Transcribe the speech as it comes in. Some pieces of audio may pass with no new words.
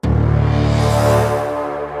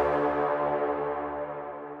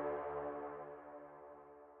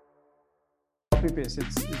paste.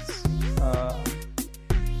 It's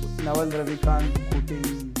Naval Ravikant quoting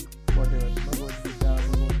whatever Bhagavad Gita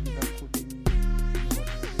quoting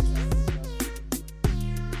whatever.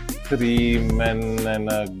 3 men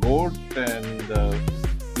and a goat, and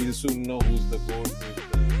we'll soon know who's the goat.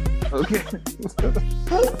 Okay.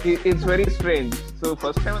 It's very strange. So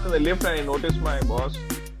first time in the lift, I noticed my boss.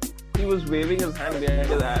 He was waving his hand behind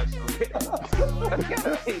his ass. Okay.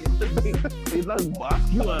 He's like, "Boss,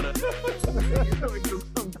 you are." It took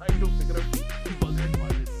some time to figure out.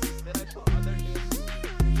 Then I saw other names.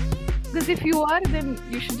 Because if you are, then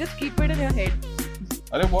you should just keep it in your head.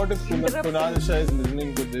 What if Kunal Shah is listening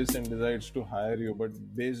to this and decides to hire you, but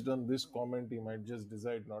based on this comment, he might just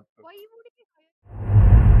decide not to. Why would he hire?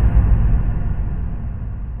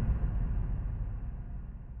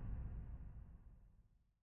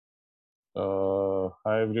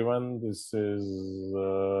 Hi everyone, this is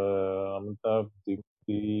Amitabh,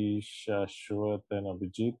 Deepti, Shashwat and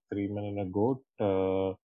Abhijit, 3 men and a goat.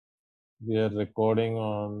 We are recording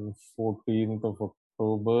on 14th of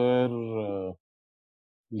October,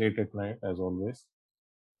 late at night as always.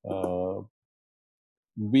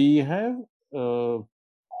 We have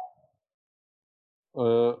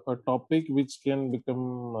a topic which can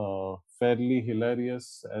become fairly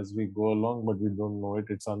hilarious as we go along, but we don't know it.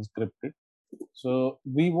 It's unscripted. So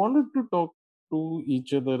we wanted to talk to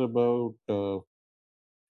each other about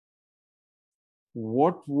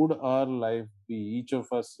what would our life be. Each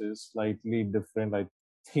of us is slightly different. I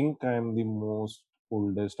think I'm the most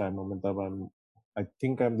oldest. I'm Amitabh. I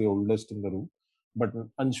think I'm the oldest in the room, but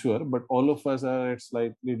unsure. But all of us are at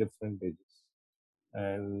slightly different ages,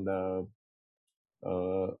 and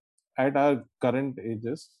at our current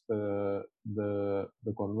ages, the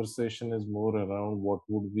conversation is more around what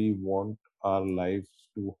would we want our lives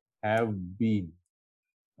to have been,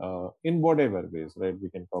 in whatever ways, right? We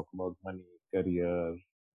can talk about money, career,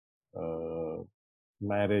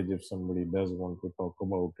 marriage. If somebody does want to talk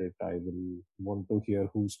about it, I will want to hear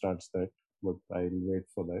who starts that, but I'll wait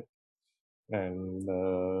for that. And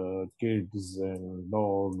kids and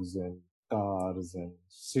dogs and cars and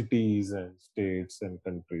cities and states and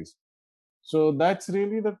countries. So that's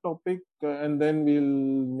really the topic, and then we'll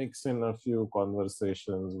mix in a few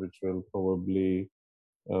conversations which will probably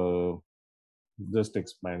just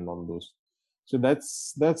expand on those. So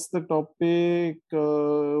that's the topic.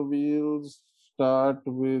 We'll start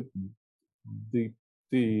with the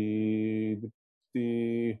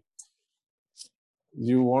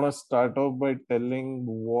you want to start off by telling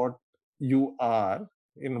what you are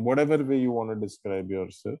in whatever way you want to describe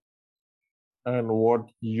yourself and what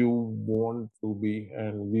you want to be,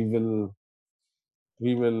 and we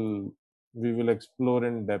will explore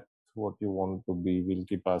in depth what you want to be. We'll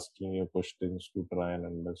keep asking you questions to try and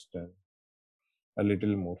understand a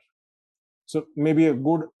little more. So maybe a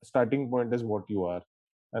good starting point is what you are,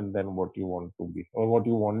 and then what you want to be, or what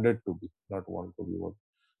you wanted to be, not want to be. What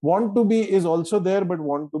want to be is also there, but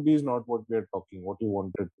want to be is not what we are talking. What you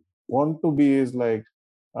wanted to want to be is like,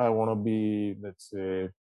 I want to be, let's say,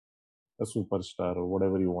 a superstar or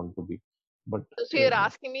whatever you want to be. But So you're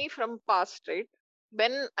asking me from past, right?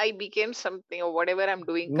 When I became something or whatever I'm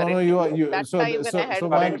doing no, currently, you are you. that So time when I had so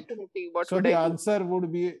an my opportunity, what so would the I do? answer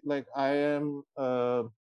would be like, I am a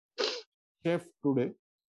chef today,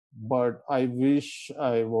 but I wish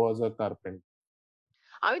I was a carpenter.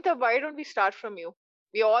 Amitabh, why don't we start from you?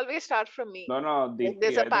 We always start from me. No, Like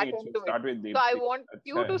there's Deepti. a I think it pattern should to it. start with So I Deepti. want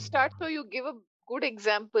you to start so you give a good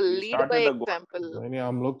example, We lead start by with the goat. example. नहीं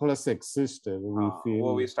हम लोग थोड़ा sexist है. We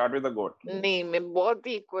feel we start with the goat. नहीं मैं बहुत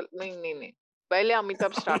ही equal नहीं पहले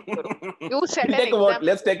अमिताभ start करो. You set We'll an take a vote. example.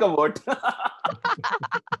 Let's take a vote.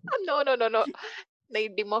 No. नहीं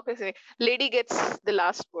democracy नहीं. Lady gets the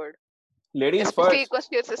last word. Ladies Especially first. because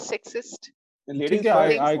you're a sexist. Ladies ठीक है,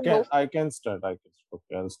 first. I can start.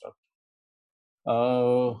 Okay, I'll start.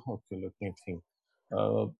 Okay, let me think.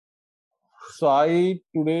 So I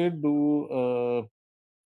today do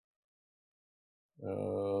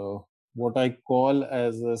what I call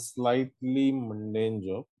as a slightly mundane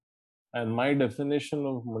job, and my definition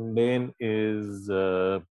of mundane is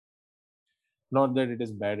not that it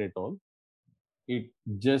is bad at all. It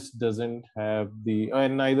just doesn't have the,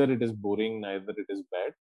 and neither it is boring, neither it is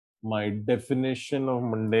bad. My definition of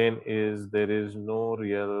mundane is there is no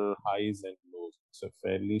real highs and lows. It's a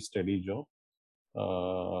fairly steady job.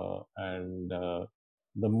 And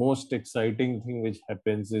the most exciting thing which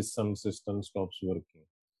happens is some system stops working.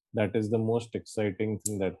 That is the most exciting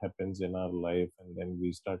thing that happens in our life, and then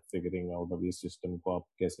we start figuring out अभी system को आप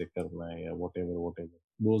कैसे करना है या whatever.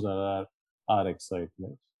 Those are our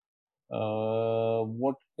excitements.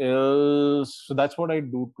 What else? So that's what I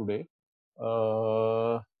do today.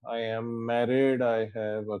 I am married. I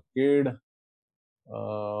have a kid.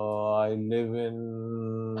 I live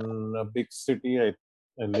in a big city. I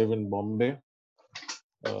live in Bombay.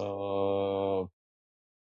 I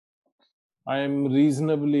am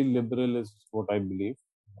reasonably liberal, is what I believe.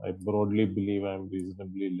 I broadly believe I am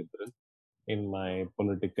reasonably liberal in my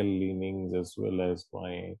political leanings as well as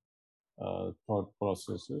my thought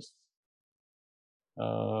processes.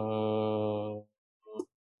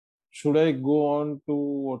 Should I go on to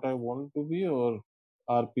what I want to be, or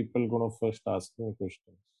are people going to first ask me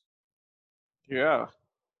questions? Yeah.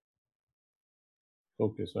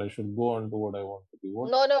 Okay, so I should go on to what I want to be. What?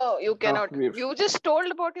 No, you cannot. we've- You just told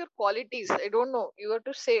about your qualities. I don't know. You have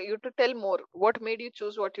to say, you have to tell more. What made you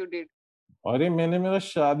choose what you did? अरे मैंने मेरा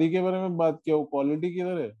शादी के बारे में बात किया, वो क्वालिटी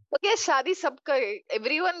किधर है? Okay, शादी सबका है.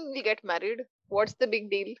 Everyone will get married. What's the big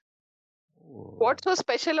deal? What's so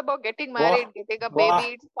special about getting married, getting a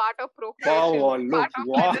baby? It's part of procreation. wow, It's part look, of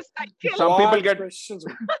wow. the cycle. Some people get questions.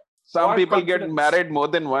 some What people get confidence. married more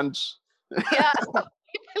than once. Yeah, some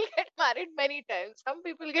people get married many times. Some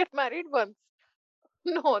people get married once.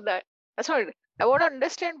 No, that's not it. I want to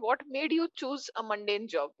understand what made you choose a mundane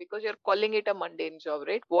job, because you're calling it a mundane job,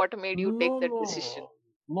 right? What made you take that decision?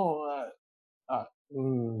 No,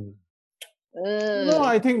 no,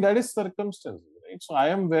 I think that is circumstances, right? So I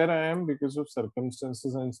am where I am because of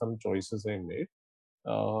circumstances and some choices I made.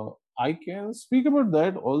 I can speak about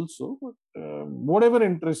that also, but whatever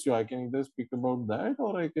interests you, I can either speak about that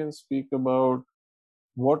or I can speak about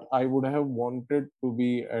what I would have wanted to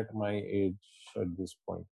be at my age at this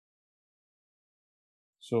point.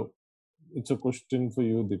 So it's a question for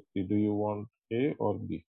you, Dipti. Do you want A or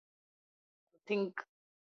B? I think,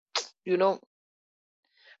 you know,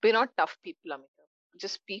 we're not tough people, Amita.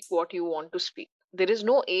 Just speak what you want to speak. There is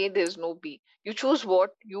no A, there is no B. You choose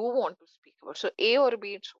what you want to speak about. So A or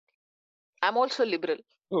B, it's okay. I'm also liberal.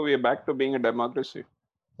 So we're back to being a democracy.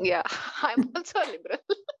 Yeah, I'm also a liberal.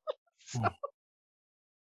 So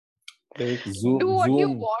एक do what you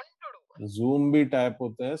Zoom want to do. Zoom भी type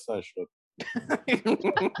होते हैं शाश्वत.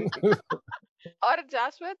 Or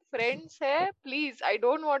Jaswat, friends hai, please. I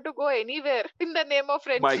don't want to go anywhere in the name of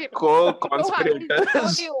My friendship. So I will just co-conspirators,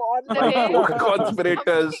 phone you on the my day.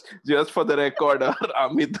 co-conspirators, just for the record, are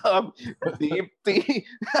Amitabh, Deepti,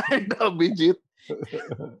 and Abhijit.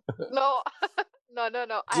 No,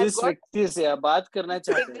 no. I have जिस got व्यक्ति से आप बात करना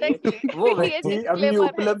चाहते हैं exactly. वो ये व्यक्ति अभी disclaimer है.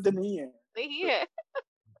 उपलब्ध नहीं है. नहीं है.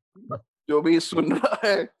 जो भी सुन रहा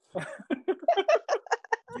है,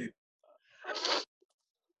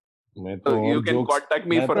 मैं तो you और can jokes contact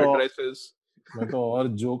me मैं for तो addresses. मैं तो और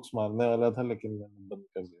जोक्स मारने वाला था लेकिन मैंने बंद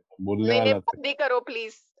कर दिया. बोलने नहीं वाला था. बंद ही करो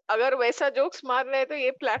प्लीज. अगर वैसा जोक्स मार रहे हैं तो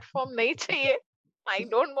ये प्लेटफॉर्म नहीं चाहिए. I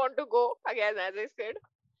don't want to go again, as I said.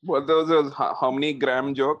 What those how many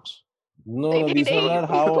gram jokes? No, नहीं, these were नहीं, not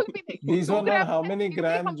how बिल्कुल भी नहीं. these Two were not gram how में many फिर भी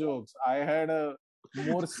gram हम- jokes. I had a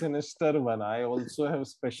more sinister one. I also have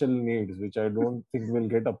special needs, which I don't think will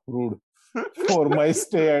get approved for my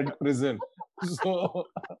stay at prison. So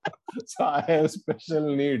I have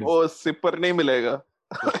special needs. वो sipper नहीं मिलेगा.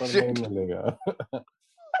 पर नहीं मिलेगा.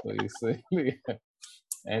 तो इसलिए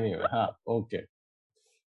anyway, हाँ, okay.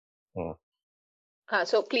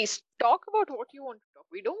 So please talk about what you want to talk.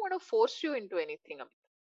 We don't want to force you into anything, Amit.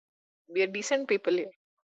 We are decent people here.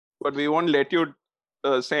 But we won't let you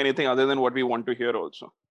say anything other than what we want to hear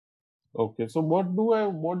also. Okay, so what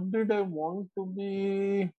did I want to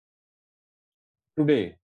be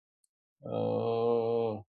today?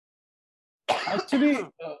 Actually,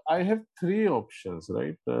 I have three options,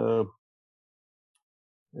 right?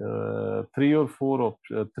 Three or four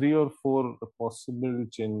possible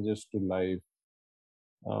changes to life.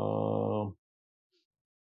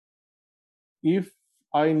 If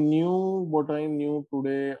I knew what I knew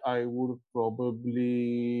today, I would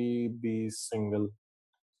probably be single.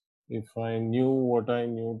 If I knew what I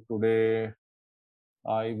knew today,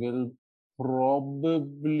 I will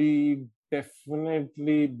probably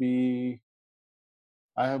definitely be.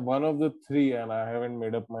 I have one of the three, and I haven't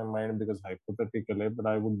made up my mind because hypothetically, but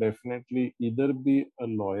I would definitely either be a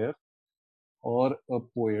lawyer or a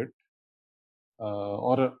poet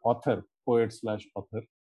or an author, poet/author,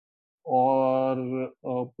 or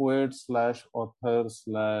a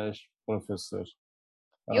poet/author/professor.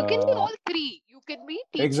 You can be all three. You can be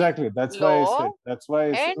teaching, Exactly. That's why I said. law, That's why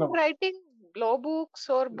I said. and writing law books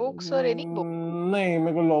or books or any book. नहीं,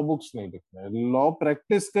 मेरे को law books नहीं लिखना है. Law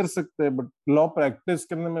practice कर सकते हैं, but law practice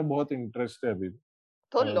करने में बहुत इंटरेस्ट है अभी.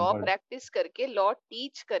 तो लॉ but- प्रैक्टिस करके, लॉ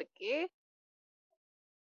टीच करके,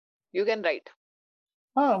 you can write.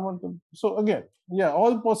 हाँ, मतलब so again, yeah,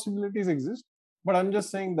 all possibilities exist, but I'm just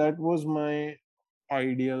saying that was my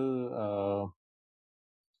ideal.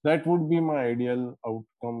 That would be my ideal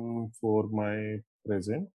outcome for my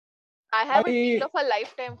present. I have a deal I of a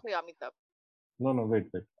lifetime for you, Amitabh. no, wait.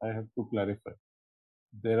 I have to clarify.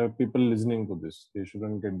 There are people listening to this. They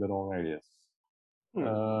shouldn't get the wrong ideas,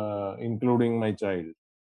 including my child.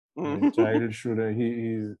 My child should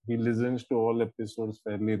he listens to all episodes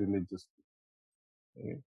fairly religiously.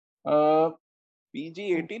 Okay.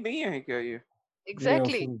 PG-18 नहीं है क्या ये? नहीं, वो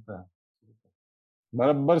Exactly. सुनता है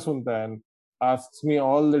बराबर सुनता है and asks me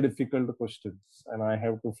all the difficult questions and I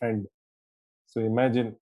have to fend. So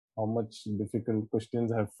imagine how much difficult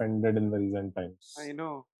questions have fended in the recent times. I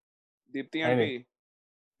know. Deepthi Anyway. auntie.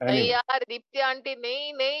 नहीं Anyway. यार, Deepti aunty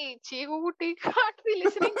नहीं, चीकू can't be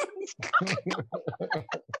listening to this.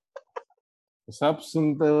 सब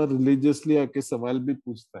सुनता है और religiously आके सवाल भी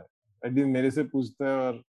पूछता है. अभी मेरे से पूछता है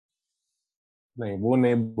और नहीं, वो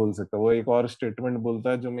नहीं बोल सकता. वो एक और स्टेटमेंट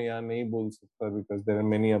बोलता है जो मैं यहाँ नहीं बोल सकता because there are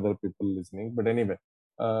many other people listening. But anyway,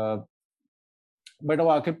 but वो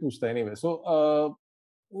आके पूछता है anyway. So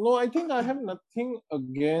no, I think I have nothing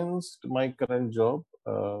against my current job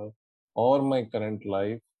or my current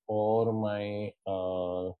life or my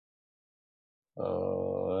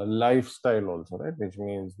lifestyle also, right? Which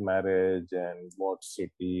means marriage and what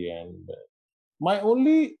city. And my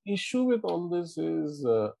only issue with all this is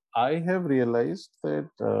I have realized that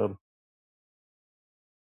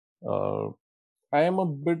I am a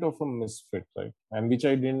bit of a misfit, right? And which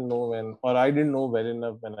I didn't know I didn't know well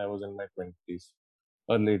enough when I was in my 20s.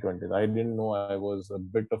 Early 20s. I didn't know I was a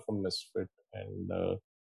bit of a misfit, and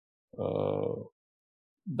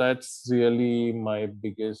that's really my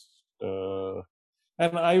biggest.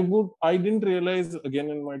 And I didn't realize again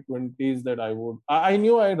in my 20s that I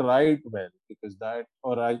knew I'd write well because I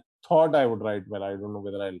thought I would write well. I don't know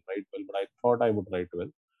whether I'll write well, but I thought I would write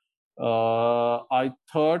well. I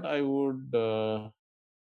thought I would.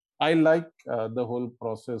 I like the whole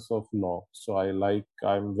process of law. So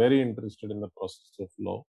I'm very interested in the process of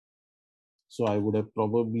law. So I would have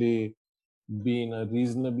probably been a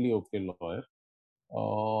reasonably okay lawyer.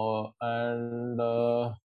 And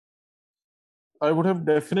I would have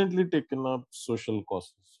definitely taken up social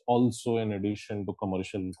causes, also in addition to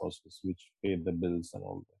commercial causes, which pay the bills and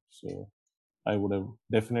all that. So I would have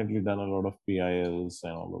definitely done a lot of PILs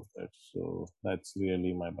and all of that. So that's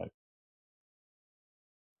really my bag.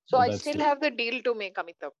 So I still have the deal to make,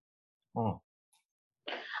 Amitabh.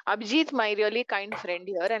 Abhijit, my really kind friend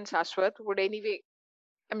here, and Saswat would anyway,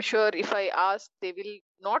 I'm sure if I ask, they will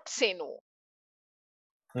not say no.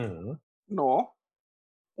 No.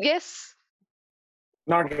 Yes.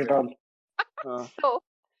 Not at all. So,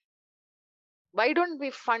 why don't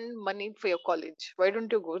we fund money for your college? Why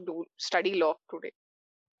don't you go study law today?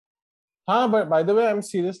 But by the way, I'm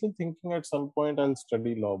seriously thinking at some point I'll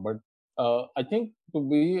study law. But I think to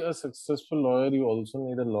be a successful lawyer, you also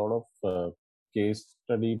need a lot of case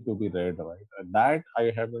study to be read, right? That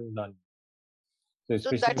I haven't done.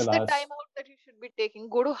 So that's the time out that you should be taking.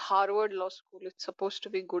 Go to Harvard Law School. It's supposed to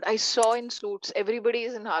be good. I saw in Suits. Everybody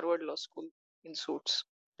is in Harvard Law School in Suits.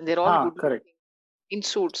 And they're all good correct. In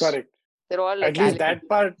Suits. Correct. They're all like at least that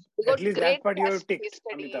part you have ticked.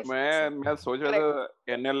 मैं सोच रहा था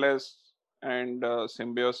NLS and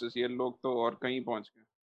Symbiosis ये लोग तो और कहीं पहुंच गए.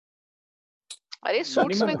 अरे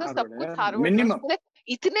Suits में तो सब कुछ Harvard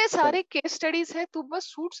इतने सारे केस स्टडीज है, तुम बस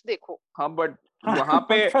सूट्स देखो. हाँ, बट वहाँ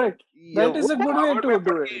पे that is a good way to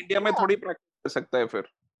do it. India में थोड़ी प्रैक्टिस कर सकता है फिर.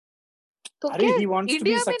 तो अरे he wants to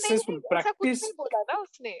be successful. Practice बोला ना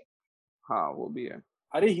उसने. हाँ, वो भी है.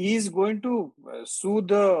 अरे he is going to sue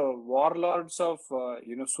the warlords of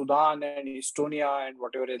Sudan and Estonia and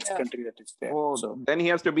whatever else country that is there. Oh, so then he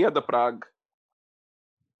has to be at the Prague.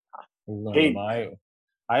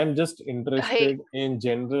 I am just interested in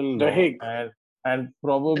general law and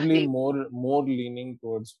probably more leaning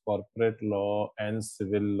towards corporate law and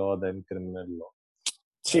civil law than criminal law.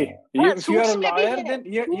 See, if you are a lawyer, then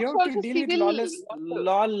you have to deal with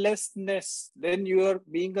lawlessness. Then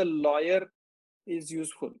being a lawyer is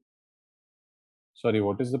useful. Sorry,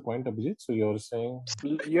 what is the point, Abhijit? So you're saying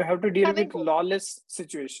you have to deal with lawless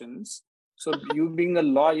situations. So you being a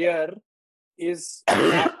lawyer is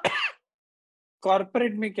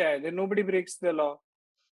corporate में क्या है? Then nobody breaks the law.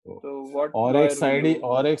 So what? और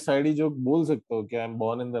एक साइडी joke बोल सकते हो क्या? I'm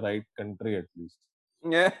born in the right country at least.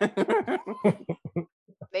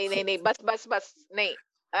 नहीं बस नहीं.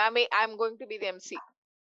 I'm going to be the MC.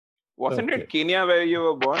 Wasn't it Kenya where you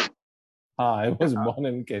were born? I was born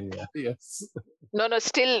in Kenya. Yes. No,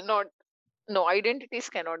 still not. No, identities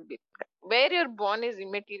cannot be. Where you're born is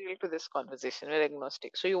immaterial to this conversation. We're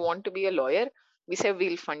agnostic. So you want to be a lawyer? We say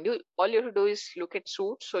we'll fund you. All you have to do is look at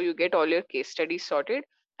Suits, so you get all your case studies sorted,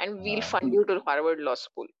 and we'll fund you to Harvard Law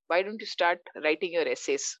School. Why don't you start writing your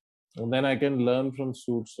essays? And then I can learn from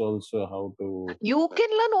Suits also how to. You can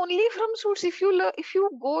learn only from Suits. If you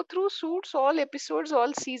go through Suits, all episodes,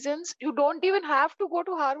 all seasons, you don't even have to go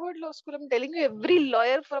to Harvard Law School. I'm telling you, every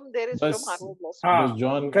lawyer from there is from Harvard Law School. बस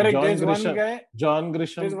John correct. John There's one Grisham guy. John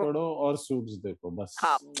Grisham पढ़ो और Suits देखो बस.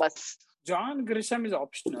 हाँ, बस. John Grisham is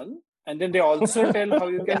optional, and then they also tell how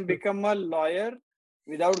you can become a lawyer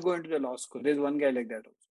without going to the law school. There's one guy like that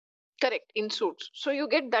also. Correct, in Suits. So you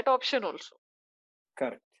get that option also.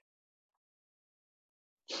 Correct.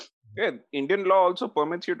 Yeah, Indian law also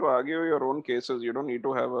permits you to argue your own cases. You don't need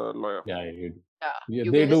to have a lawyer. Yeah, Yeah,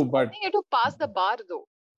 they do, but you have to pass the bar though.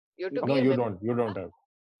 You have to no, be a you member. don't. You don't have.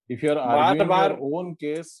 If you're arguing your own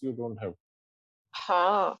case, you don't have.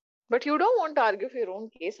 Ha. But you don't want to argue for your own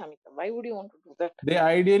case, Amita. Why would you want to do that? They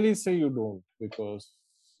ideally say you don't because.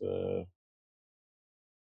 Yeah,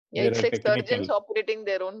 it's like surgeons operating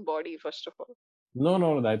their own body, first of all.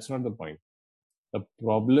 No, that's not the point. The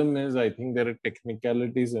problem is, I think there are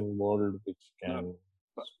technicalities involved which can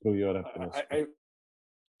screw your happiness. I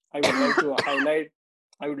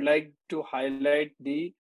would like to highlight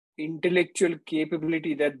the intellectual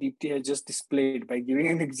capability that Deepti has just displayed by giving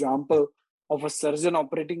an example of a surgeon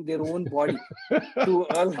operating their own body to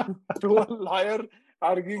a lawyer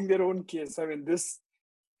arguing their own case. I mean, this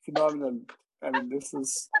phenomenal. I mean, this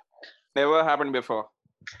is never happened before.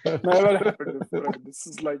 Never happened before. This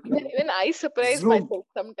is like even I surprise myself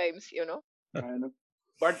sometimes, I know.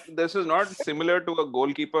 But this is not similar to a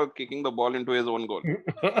goalkeeper kicking the ball into his own goal.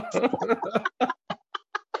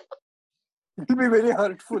 It will be very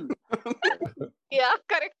hurtful. Yeah,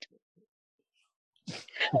 correct.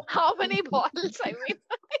 How many balls? I mean,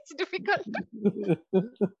 it's difficult.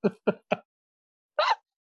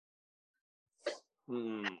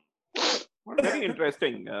 Very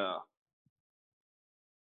interesting.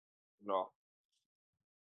 No.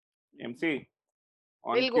 MC,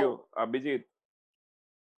 on We'll cue, go. Abhijit.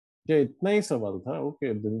 Yeah, इतना ही सवाल था.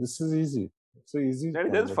 Okay, then this is easy. It's so easy.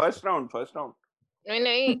 That is first round. No,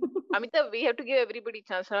 Amita, we have to give everybody a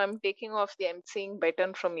chance. I'm taking off the emceeing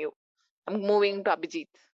baton from you. I'm moving to Abhijit.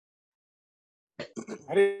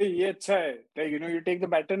 ये अच्छा है. Like, you take the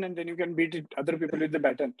baton and then you can beat other people with the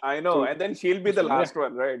baton. I know, so, and then she'll be the last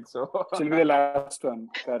one, right? So she'll be the last one.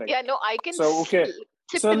 Correct. Yeah, no, I can. So okay.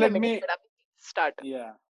 So let me start.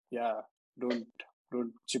 Yeah. Don't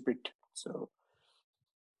chip it. So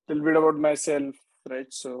a little bit about myself, right?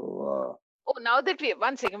 So. Now that we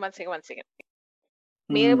one second.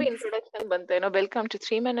 Maybe introduction banta welcome to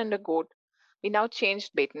Three Men and a Goat. We now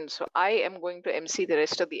changed baton, so I am going to MC the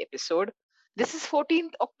rest of the episode. This is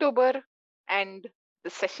 14th October, and the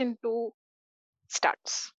session 2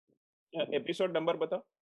 starts. Episode number bata.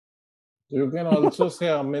 You can also say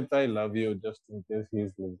Amit, I love you, just in case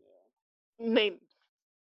he's listening.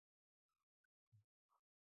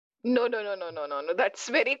 No. That's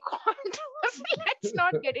very controversial. Let's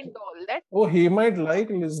not get into all that. Oh, he might like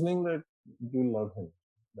listening that you love him.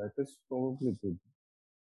 That is probably good.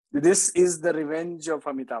 This is the revenge of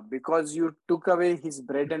Amitabh because you took away his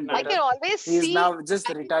bread and butter. I can always see. He is now just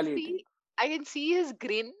retaliating. I can see his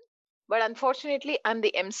grin, but unfortunately, I'm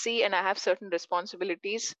the MC and I have certain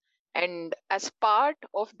responsibilities. And as part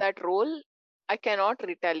of that role, I cannot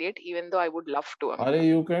retaliate, even though I would love to.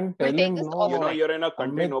 You can tell him no. You're in a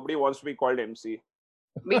country, nobody wants to be called MC.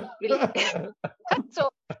 So,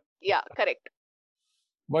 yeah, correct.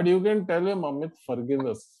 But you can tell him, Amit, forgive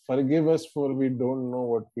us. Forgive us for we don't know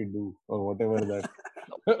what we do or whatever that.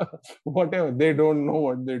 Whatever. They don't know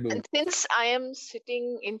what they do. And since I am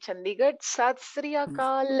sitting in Chandigarh, Sat Sri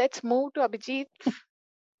Akal, let's move to Abhijit.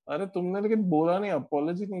 अरे तुमने लेकिन बोला नहीं,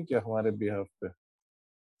 apology नहीं किया हमारे behalf पे.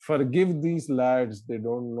 Forgive these lads. They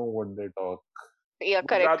don't know what they talk. Yeah,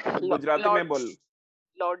 correct. Gujarati में बोल.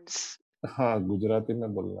 Lords. हाँ, गुजराती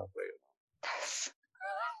में बोलना पड़ेगा.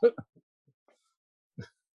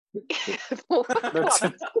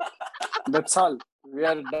 That's all. We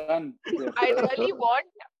are done. I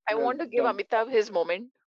want to give Amitabh his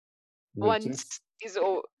moment. Once is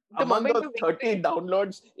over. Among those 30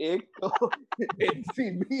 downloads, एक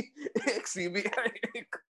NCB, एक CBI,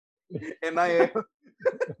 एक NIA.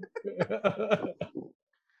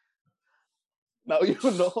 Now you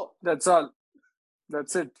know. That's all.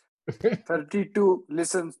 That's it. 32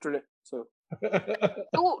 listens today. So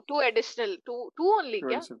two additional, two only.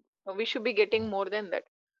 Yeah, we should be getting more than that.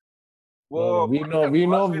 Whoa, we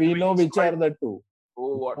know which are the two.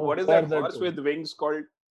 Oh, what is that horse with wings called?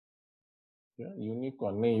 Yeah,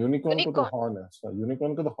 unicorn. नहीं, unicorn को तो horn है. Sorry,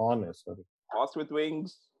 unicorn को तो horn है. Sorry. Horse with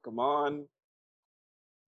wings. Come on.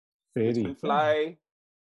 Which Pheri can fly.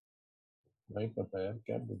 भाई पता यार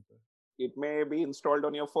क्या बोलते हैं It may be installed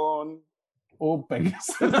on your phone. O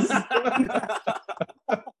Pegasus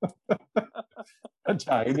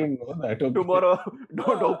अच्छा I didn't know that okay Tomorrow,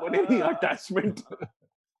 don't open any attachment.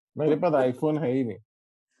 मेरे पास आईफोन है ही नहीं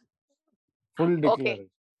full Okay, declaration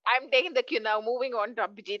I'm taking the cue now. Moving on to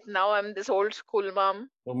Abhijit. Now I'm this old school mom.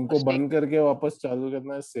 तुमको Mistake. बंद करके वापस चालू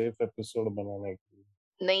करना है सेफ एपिसोड बनाने के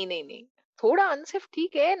लिए नहीं थोड़ा अनसेफ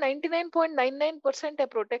ठीक है 99.99% है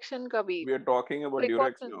प्रोटेक्शन का भी We are talking about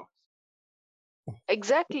Durex precaution. now.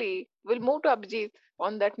 Exactly. We'll move to Abhijit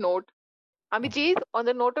on that note. Abhijit, on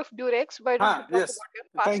the note of Durex, why don't you talk yes. about your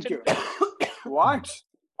past Thank and you. present? What?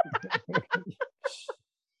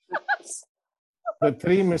 the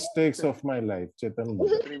three mistakes of my life Chetan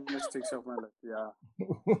बोलो. 3 mistakes of my life. Yeah.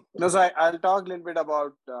 No, so I'll talk a little bit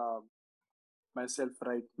about myself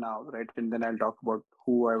right now, right? And then I'll talk about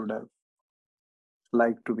who I would have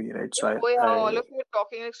liked to be, right? So Oh yeah, all of you are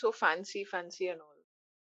talking like so fancy and all.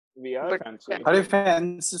 We are But- fancy. अरे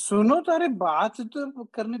fans सुनो तो अरे बात तो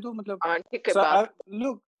करने दो मतलब हाँ ठीक है so बात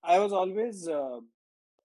look I was always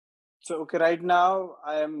so okay right now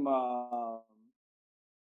I am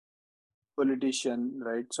politician,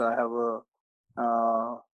 right? So I have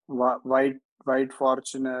a white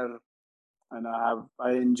Fortuner, and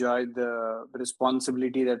I enjoy the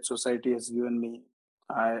responsibility that society has given me.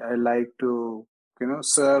 I like to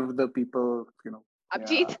serve the people.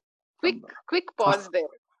 Abhijit, some- quick pause there.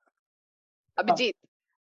 Abhijit,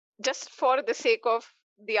 just for the sake of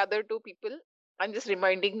the other two people, I'm just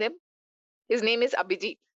reminding them. His name is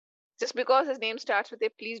Abhijit. Just because his name starts with a,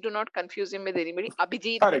 please do not confuse him with anybody.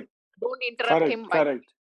 Abhijit. Correct. Don't interrupt him. Correct.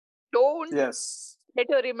 Don't Yes. let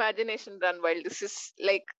your imagination run wild.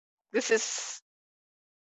 This is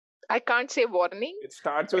I can't say warning. It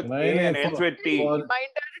starts with नहीं, A and ends with T.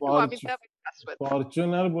 Reminder to Fortu- Amitabh and Shashwat.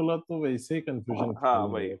 Fortuner बोला तो वैसे ही confusion हाँ,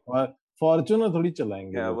 वही। Fortuner थोड़ी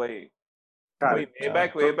चलाएंगे Yeah, लोग। वही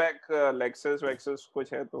Correct. way back Lexus Vexus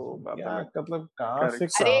कुछ है तो क्या मतलब कहाँ Correct.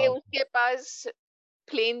 से अरे कहाँ उसके पास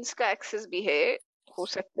planes का access भी है हो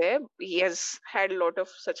सकता है. He has had a lot of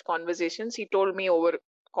such conversations. He told me over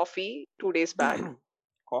coffee 2 days back.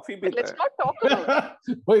 Coffee But पीता let's है not talk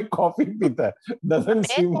about वही कॉफी पीता है doesn't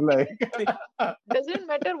मैं seem coffee like doesn't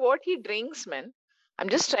matter what he drinks, man.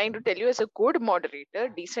 I'm just trying to tell you as a good moderator,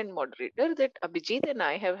 decent moderator, that Abhijit and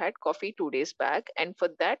I have had coffee 2 days back, and for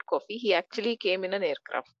that coffee, he actually came in an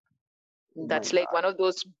aircraft. That's my like one of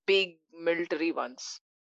those big military ones.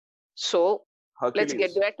 So let's get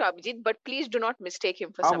Hercules. back to Abhijit, but please do not mistake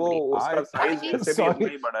him for हाँ वो somebody. उसका size Abhijit, ऐसे भी sorry. इतना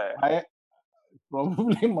ही बड़ा है. I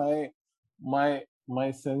probably my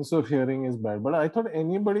sense of hearing is bad, but I thought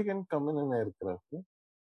anybody can come in an aircraft. Yeah?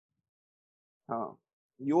 हाँ.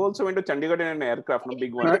 You also went to Chandigarh in an aircraft, no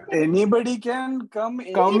big one. Anybody can come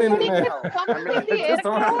Come in anybody an can air- come I mean, in the just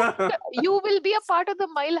don't- aircraft. You will be a part of the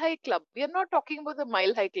Mile High Club. We are not talking about the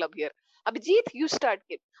Mile High Club here. Abhijit, you start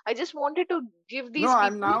it. I just wanted to give these No, people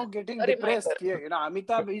I'm now getting a depressed. reminder.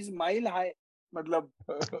 Amitabh is mile high. मतलब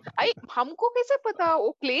हमको कैसे पता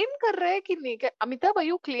वो claim कर रहा है कि नहीं? Amitabh, are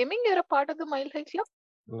you claiming you're a part of the Mile High Club?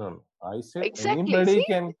 No, I said Exactly. anybody See?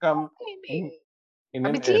 can come Claiming. in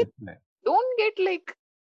an Abhijit, airplane. Don't get like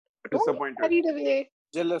don't get Disappointed. carried away.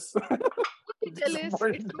 jealous. Don't be jealous. It's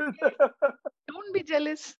Disappointed. okay. Don't be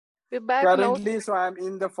jealous. We're back Currently, so I'm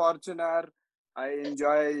in the Fortuner. I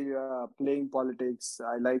enjoy playing politics.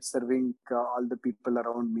 I like serving all the people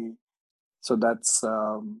around me. So that's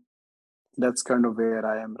kind of where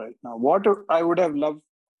I am right now. What I would have loved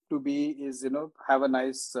to be is have a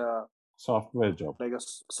nice Software job. like a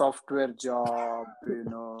software job.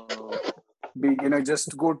 Be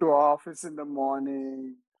just go to office in the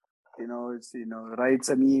morning. It's write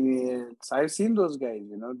some emails. I've seen those guys.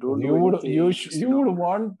 Don't do anything. You would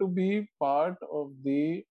want to be part of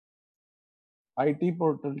the IT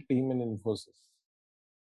portal team in Infosys.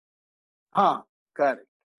 हाँ, correct.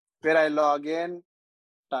 Where I log in,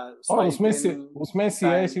 और swipe उसमें in,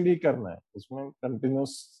 CI/CD करना है. उसमें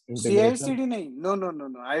continuous integration. CI/CD नहीं. No.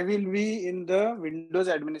 I will be in the Windows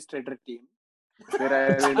administrator team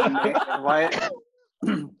where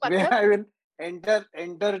I will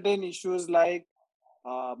entertain issues like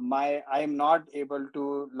I am not able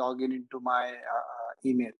to log into my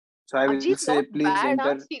email. So I will Abhijit, say, not please bad.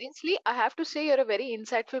 enter. Seriously, I have to say you're a very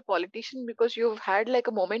insightful politician because you've had like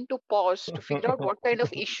a moment to pause to figure out what kind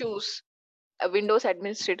of issues a Windows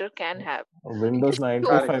administrator can have. Windows Just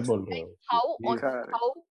 95 बोल रहे हो. Correct.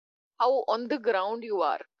 how on the ground you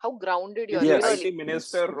are, how grounded you are. Yes. Really, IT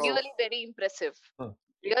minister. of- really very impressive. Huh.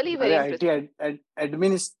 Really very IT impressive.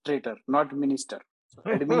 administrator, not minister. So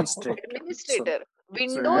administrator. Administrator.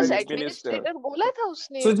 Windows So, administrator बोला था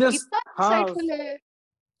उसने. So just कितना हाँ. insightful है.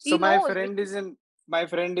 So He knows. my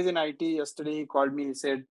friend is in IT. Yesterday he called me. He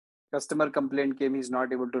said customer complaint came. He's not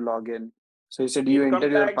able to log in. So he said you Income enter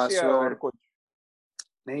your tax या और password. कुछ.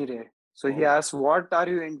 नहीं रे. So he asked, what are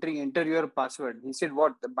you entering? Enter your password. He said,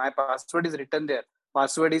 what? My password is written there.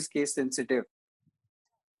 Password is case sensitive.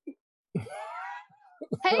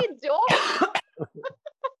 Hey, Joe.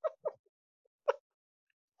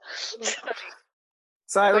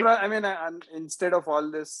 So I mean, instead of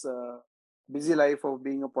all this busy life of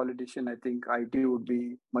being a politician, I think IT would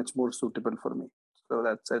be much more suitable for me. So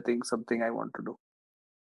that's, I think, something I want to do.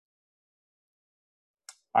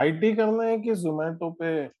 IT करना है कि Zomato पे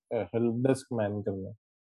help desk man करना है?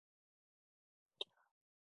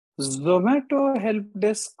 Zomato help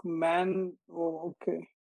desk man. Oh, okay.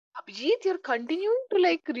 Abhijit, you're continuing to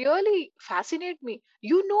like really fascinate me.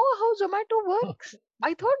 You know how Zomato works.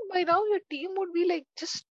 I thought by now your team would be like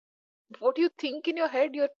just what you think in your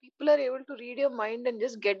head. Your people are able to read your mind and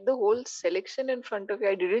just get the whole selection in front of you.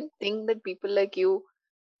 I didn't think that people like you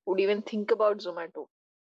would even think about Zomato.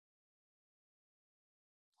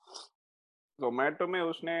 Zomato में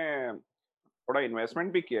उसने थोड़ा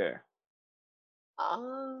investment भी किया है.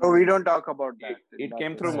 Oh, we don't talk about that. It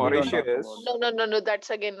came through We don't talk Mauritius. about No.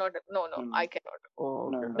 That's again not. No. I cannot.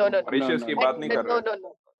 Oh, okay. No. Mauritius की बात नहीं कर No. रहे.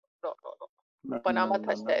 No. Panama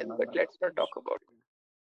था शायद, but let's not talk about it.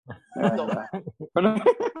 No.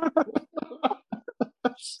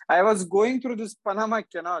 I was going through this Panama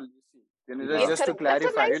Canal. You see, Yeah. just to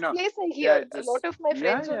clarify, that's a nice place I hear. just- a lot of my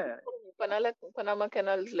friends yeah. are from Panama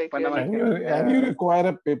Canal is like Panama really. And you require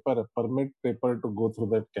a permit paper to go through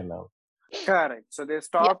that canal. Correct. So they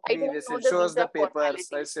stopped I me. don't They know said, the show us the visa papers. I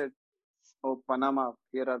formalities. said, oh, Panama,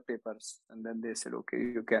 here are papers. And then they said, okay,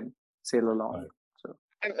 you can sail along. Right. So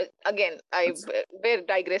Again, we're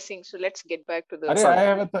digressing. So let's get back to the. I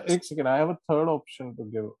have I have a third option to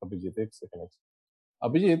give Abhijit.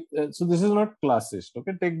 Abhijit, so this is not classist.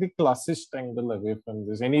 Okay, take the classist angle away from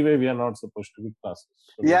this. Anyway, we are not supposed to be classist.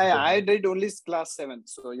 So yeah, I did only class 7.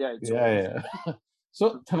 So yeah, it's okay. yeah.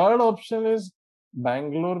 So third option is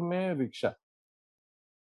Bangalore में rickshaw.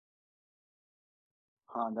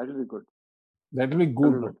 हाँ, that will be good. That will be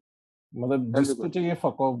good. good. मतलब That'll be जिसको good. चाहिए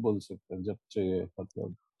fuck off बोल सकते हैं जब चाहिए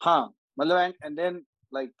मतलब. हाँ, मतलब and then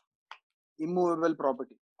like immovable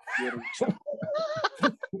property.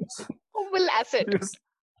 Movable asset.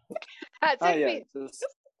 Asset yeah,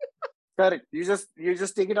 correct. You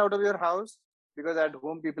just take it out of your house because at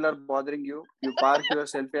home people are bothering you. You park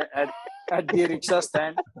yourself at the rickshaw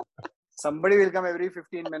stand. Somebody will come every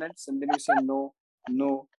 15 minutes and then you say no.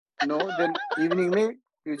 Then evening में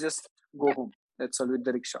you just go home. That's all with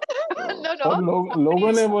the rickshaw. No. और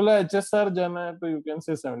लोगों ने बोला HSR जाना है तो you can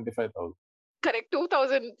say 75,000. Correct,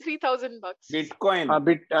 2,000, 3,000 bucks. Bitcoin.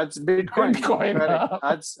 Bitcoin. Bitcoin.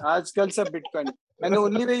 Correct. आजकल सब Bitcoin. And the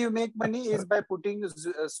only way you make money is by putting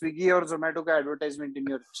Swiggy or Zomato का advertisement in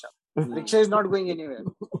your rickshaw. Rickshaw is not going anywhere.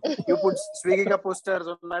 You put Swiggy का poster,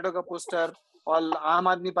 Zomato का poster, or Aam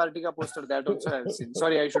Aadmi Party का poster. That also I have seen.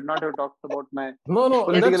 Sorry, I should not have talked about my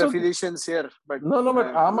political affiliations here. But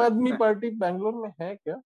but Aam Aadmi Party Bangalore में है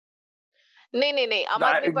क्या? नहीं. Aam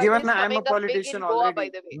Aadmi Party Given is I am a coming up big politician in Goa, already. by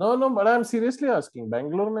the way. No, but I am seriously asking.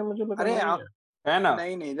 Bangalore में मुझे लगा नहीं है. है ना?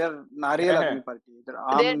 नहीं इधर नारियल आदमी पार्टी इधर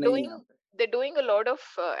आम नहीं है. They're doing a lot of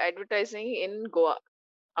advertising in Goa.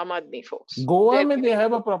 Aam Aadmi folks. Goa में they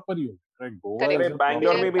have a proper unit. Right? Goa Correct. is a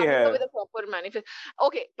Bangalore proper- में भी है. With a proper manifest.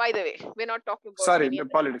 Okay, by the way, we're not talking about. Sorry, any the other-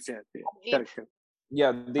 politics. Correct.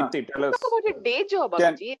 Yeah, Deepti, tell us. Talk about your day job,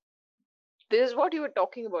 Can- Abhijit. This is what you were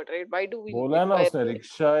talking about, right? Why do we? बोला ना उसने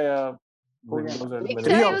rickshaw या Windows Three Rickshaw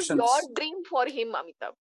administration. is options. your dream for him,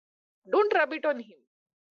 Amitabh. Don't rub it on him.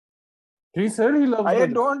 He said he loves I the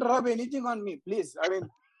don't rub anything on me, please. I mean,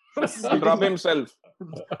 He'll rub himself.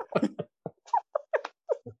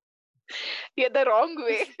 Yeah, the wrong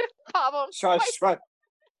way. Shashwat.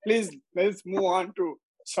 Please, let's move on to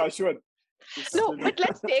Shashwat. No, but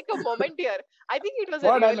let's take a moment here. I think it was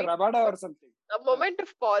What, a I'm really Rabada or something? a moment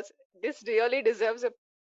of pause. This really deserves a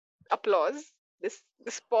applause. This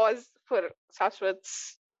pause for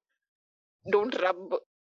Sashwat's don't rub,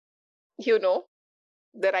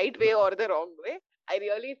 the right way or the wrong way. I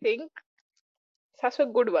really think that's a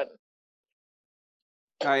good one.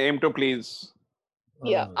 I aim to please.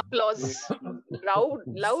 Yeah, applause.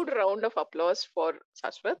 Loud round of applause for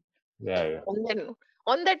Sashwat. Yeah. And then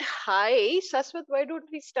on that high, Sashwat, why don't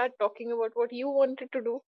we start talking about what you wanted to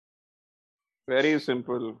do? Very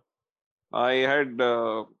simple. I had,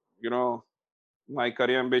 my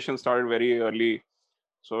career ambition started very early.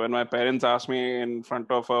 So when my parents asked me in front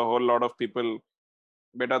of a whole lot of people,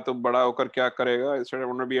 बेटा तू बड़ा होकर क्या करेगा? I said I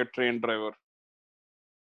want to be a train driver.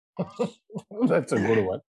 That's a good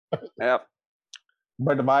one. Yeah.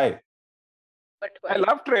 But why? But I why?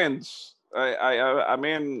 love trains. I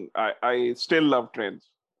mean, I still love trains.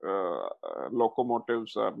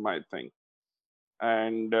 Locomotives are my thing,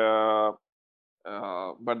 and but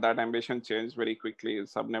that ambition changed very quickly.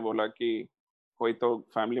 सबने बोला कि कोई तो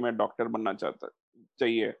family में doctor बनना चाहता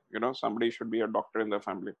चाहिए. You know, somebody should be a doctor in the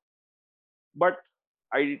family. But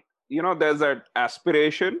there's that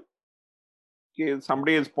aspiration कि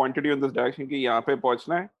somebody has pointed you in this direction कि यहाँ पे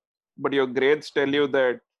पहुँचना है, but your grades tell you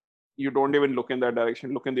that you don't even look in that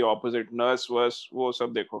direction, look in the opposite. Nurse was वो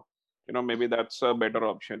सब देखो. Maybe that's a better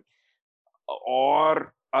option.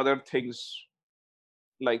 Or other things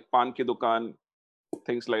like pan ki dukan,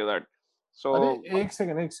 things like that. So एक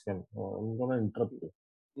second. I'm gonna interrupt you.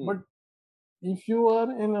 Hmm. But if you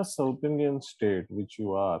are in a South Indian state, which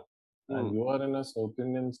you are, and Hmm. you are in a South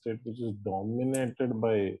Indian state which is dominated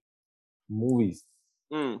by movies,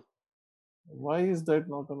 hmm, why is that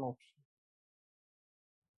not an option?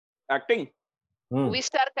 acting. Movie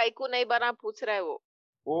star काइकू नहीं बना पूछ रहा है वो.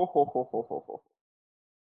 Oh ho.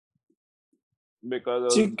 Because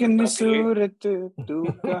of chicken Taki. सूरत तू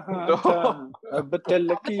कहाँ था अब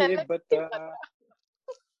तलक ये बता.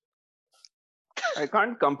 I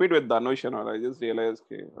can't compete with Dhanush and all. I just realized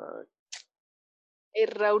कि A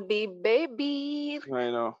rowdy baby.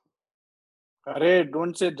 I know. Arey,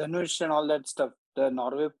 don't say Dhanush and all that stuff. The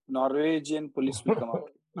Norwegian police will come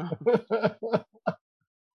out.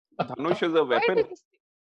 Dhanush is a Why weapon. did you say?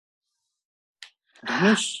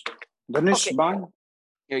 Dhanush Okay. Band.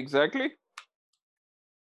 Exactly.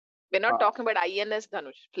 We're not talking about INS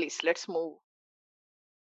Dhanush. Please, let's move.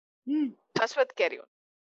 Ashwath, carry on.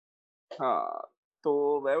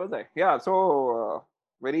 So where was I? Yeah. So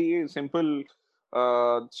very simple.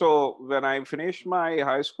 So when I finished my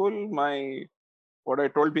high school, what I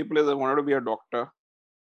told people is I wanted to be a doctor.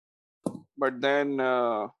 But then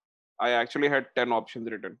I actually had 10 options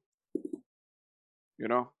written.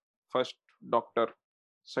 First doctor,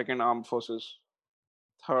 second armed forces,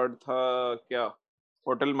 third tha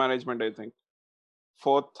hotel management, I think.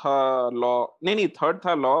 Fourth law. No, third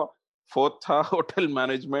law. Fourth hotel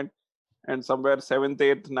management. And somewhere 7th,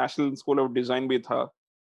 8th National School of Design भी था.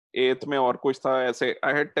 8th में और कुछ था ऐसे.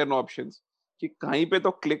 I had 10 options. कि कहीं पे तो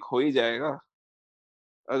click हो ही जाएगा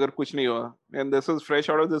अगर कुछ नहीं हुआ. And this is fresh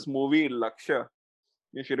out of this movie Lakshya.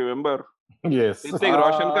 You should remember. Yes. Hrithik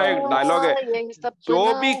Roshan का एक डायलॉग है,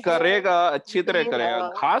 जो भी करेगा अच्छी तरह करेगा,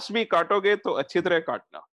 घास भी काटोगे तो अच्छी तरह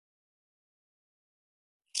काटना.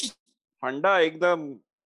 फंडा एकदम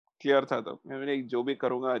क्लियर था तब. मैंने जो भी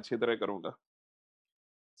करूंगा अच्छी तरह करूंगा.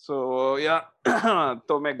 So yeah,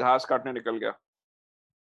 तो मैं घास काटने निकल गया.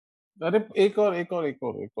 अरे एक और.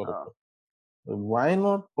 Why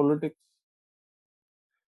not politics?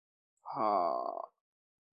 हाँ,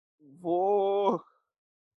 वो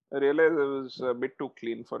realize it was a bit too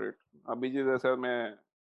clean for it. अभी जैसा मैं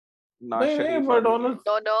ना नहीं, शरीफ but आदमी. honest.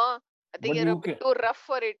 No. I think But you're a you bit can- too rough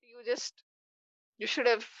for it. You should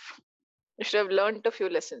have learned a few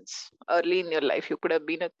lessons early in your life. You could have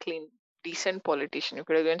been a clean, decent politician. You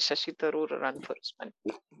could have been Shashi Tharoor or run for his money.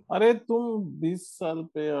 अरे तुम 20 साल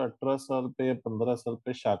पे या 18 साल पे या 15 साल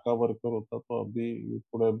पे शाखा वर्कर होता तो अभी you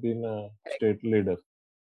could have been a state leader.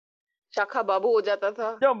 Shakha Babu हो जाता था.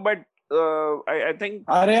 Yeah, but I think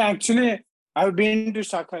Arey, actually, I've been to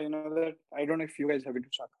Shaka. You know that. I don't know if you guys have been to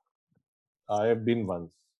Shaka. I have been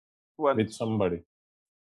once once with somebody.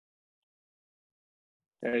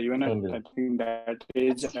 Yeah, even at Only. I think that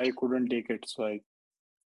age, I couldn't take it. So I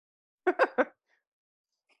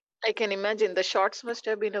can imagine the shots must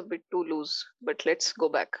have been a bit too loose. But let's go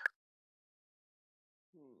back.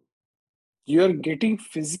 you're getting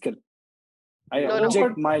physical. I No,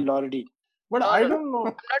 object my lordly. But No, I no. don't know.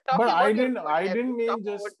 I'm not talking But about I your didn't. foot. I I'm didn't mean talking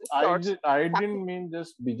just. about the shots. I didn't mean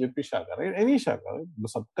just BJP शाखा, right? Any शाखा,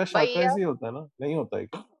 सबका शाखा भैया। ऐसे ही होता है ना? नहीं होता है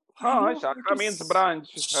क्या? हाँ, शाखा means branch.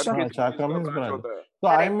 हर हाँ, किसी शाखा चीज का means branch branch. होता है. तो I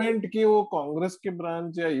Correct. meant कि वो कांग्रेस के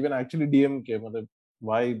ब्रांच या even actually DMK, मतलब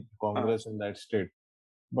why Congress in that state?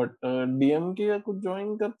 But DMK या कुछ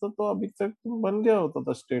ज्वाइन करता तो अभी तक तुम बन गया होता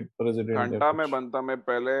था स्टेट प्रेसिडेंट. घंटा में बनता मैं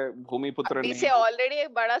पहले भूमिपुत्र अभी नहीं से ऑलरेडी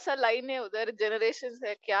एक बड़ा सा लाइन है उधर जनरेशन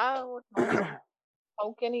है क्या how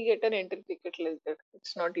can he get an entry ticket like that?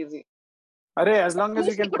 It's not easy. Arey, as long as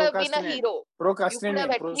you He can could have been a procrastinate. hero. You could Procrastinate.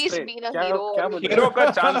 have at least prostrate. been a क्या hero. क्या बोल रहे hero हो? का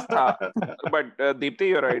chance था. But Deepti,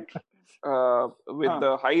 you're right. With हाँ.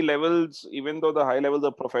 the high levels, even though the high levels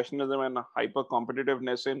of professionalism and hyper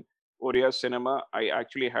competitiveness in Oriya cinema, I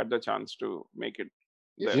actually had the chance to make it.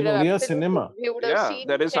 You there. should In have Oriya absolutely- cinema? We would have Yeah, seen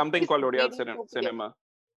there is at something least called Oriya leading to PM. cinema.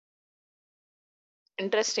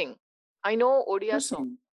 Interesting. I know Odia Good song.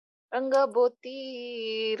 song. Ranga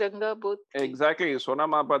Boti, Ranga Boti. Exactly. Sona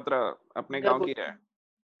Mahapatra अपने गांव की है.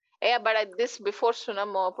 Yeah, but this before Sona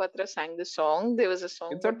Mohapatra sang the song, there was a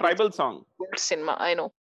song. It's a tribal song. Good cinema, I know.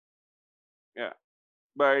 Yeah,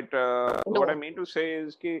 but what I No. mean to say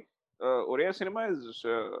is कि Oriya cinema is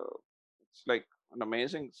it's like an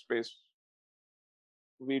amazing space.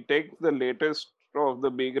 We take the latest of the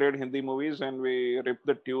B grade Hindi movies and we rip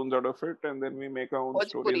the tunes out of it and then we make our own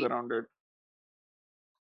stories Bhojpuri. around it.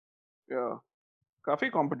 Yeah, काफी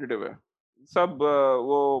competitive है. सब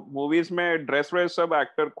वो movies में dress वेस सब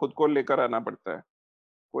actor खुद को लेकर आना पड़ता है.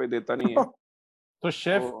 कोई देता नहीं है. तो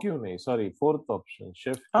शेफ Oh. क्यों नहीं? Sorry, fourth option,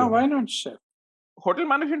 chef. Ah, क्यों why नहीं? not chef? Hotel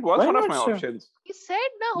management was Why one of not, my sir? options. He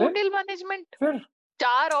said na Then- hotel management. फिर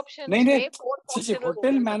 4 options नहीं में नहीं 4th ji option was hotel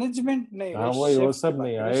hotel management नहीं हाँ वो वही वो chef सब की बात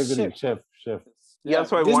नहीं. है, I वो agree. chef. Chef. Yeah,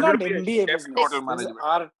 so I This is wanted not to be a MBA chef in business. hotel This is management.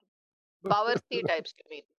 art. Bawarchi types you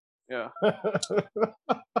mean. Yeah.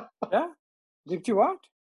 Yeah. Did you what?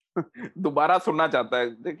 दोबारा सुनना चाहता है.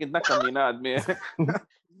 देख कितना कमीना आदमी है.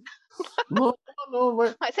 No.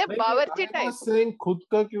 But I said नहीं, Bawarchi I type. was saying खुद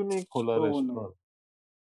का क्यों नहीं खोला Oh, no. restaurant?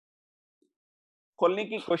 खोलने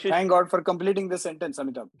की कोशिश. Thank God for completing the sentence,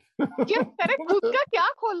 Amitabh. क्या करे खुद का क्या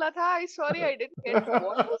खोला था? I sorry I didn't get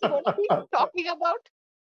what are we talking about?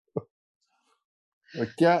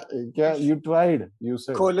 क्या you tried? You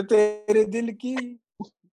said. खोल तेरे दिल की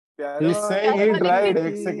प्यारा He's saying he क्या tried. लिखी?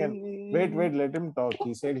 एक second. Wait. Let him talk.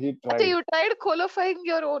 He said he So tried. you tried qualifying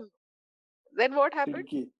your own. Then what happened?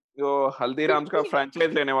 खिड़की. जो हल्दीराम्स का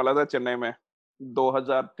फ्रैंचाइज लेने वाला था चेन्नई में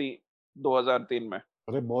 2003 में.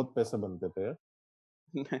 अरे बहुत पैसे बनते थे.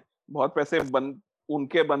 बहुत पैसे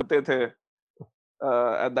उनके बनते थे.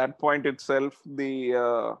 At that point itself, the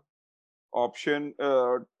option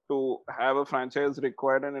to have a franchise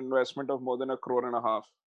required an investment of more than 1.5 crore.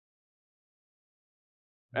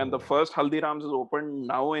 And the first Haldirams is opened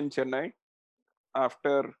now in Chennai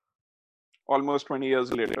after almost 20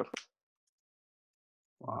 years later.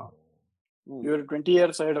 Wow. You're 20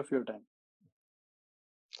 years ahead of your time.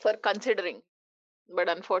 For considering. But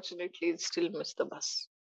unfortunately it still missed the bus.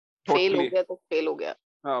 Fail हो Totally. गया तो fail हो गया.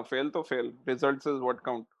 हाँ, fail तो fail. Results is what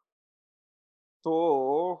count. तो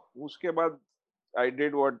उसके बाद I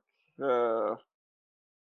did what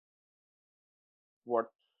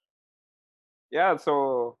yeah,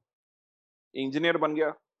 so engineer बन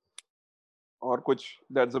गया और कुछ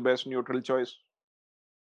that's the best neutral choice.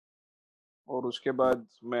 और उसके बाद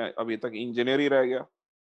मैं अभी तक इंजीनियर ही रह गया.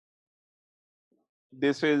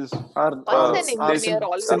 This is Once an engineer,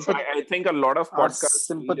 always an I think a lot of Our podcast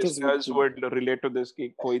sympathies with listeners you. would relate to this कि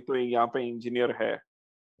कोई तो यहाँ पे इंजीनियर है.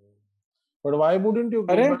 But why wouldn't you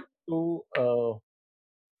go अरे back to?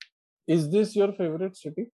 Is this your favorite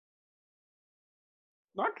city?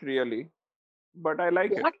 Not really, but I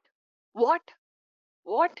like it. What?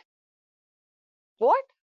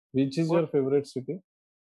 Which is your favorite city?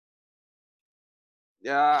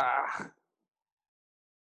 Yeah,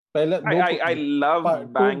 पहले I love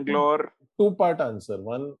Bangalore. Two-part answer.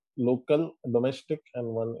 One local, domestic, and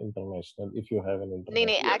one international. If you have an international. नहीं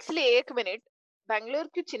Yes. actually एक minute. Bangalore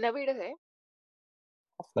क्यों चिन्ना weed है?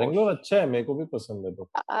 Bangalore अच्छा है, मेरे को भी पसंद है तो.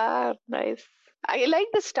 Ah, nice. I like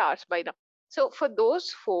the stars by now. So for those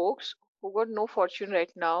folks who got no fortune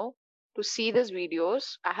right now to see these videos,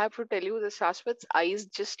 I have to tell you the Saswat's eyes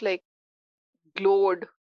just like glowed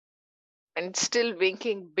and still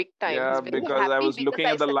winking big time. Yeah, He's very because I happy was because looking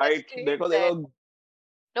I at the light. suggested देखो that- देखो.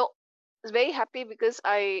 No, I was very happy because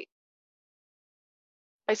I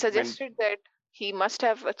suggested that he must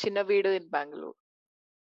have a Chinna Veedu in Bangalore.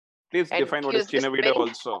 Please And define what he is was just Chinna Veedu very-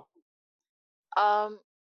 also.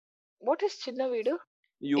 What is Chinna Veedu?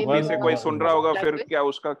 UP One- से कोई सुन रहा होगा फिर language? क्या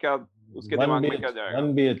उसका क्या उसके One दिमाग में BH, क्या जाएगा?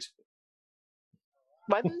 1 BHK.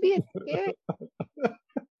 1 BHK?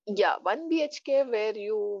 Yeah, 1 BHK where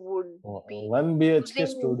you would be 1 BHK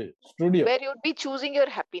choosing- studio. where you'd be choosing your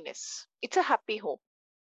happiness. It's a happy home.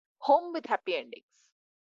 Home with happy endings.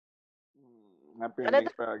 Happy Another-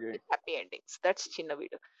 endings पे आ गए. With happy endings. That's Chinna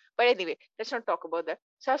Veedu. But anyway, let's not talk about that.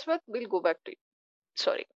 Saswat, we'll go back to you.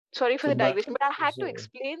 Sorry for So the back- digression, but I had to so-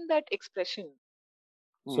 explain that expression.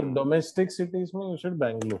 So domestic cities में you should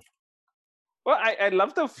Bangalore. Well, I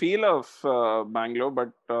love the feel of Bangalore,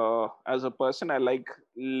 but as a person, I like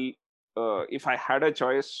if I had a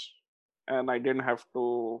choice and I didn't have to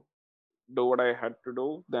do what I had to do,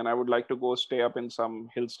 then I would like to go stay up in some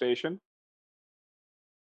hill station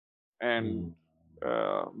and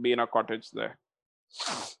be in a cottage there.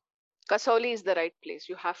 Kasauli is the right place.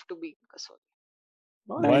 You have to be in Kasauli.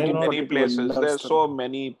 Why not? Many places. Loves There's to- so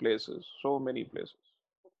many places. So many places.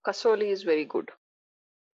 Kasauli is very good.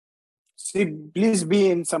 See, please be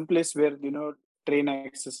in some place where train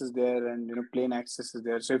access is there and plane access is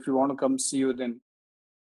there. So if you want to come see you, then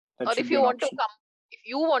that Or should if be you an want to option. come, if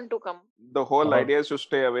you want to come, The whole Oh. idea is to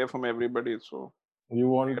stay away from everybody. So You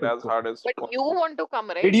want make it to as hard as but possible. you want to come,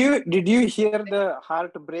 right? Did you hear the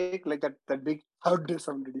heart break, like that big thud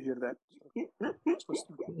sound? Did you hear that?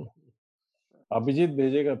 Abhijit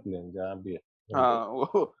भेजेगा plane जहाँ भी है हाँ, वो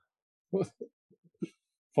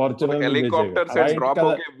Fortuner भी helicopter भेजेगा से white drop colour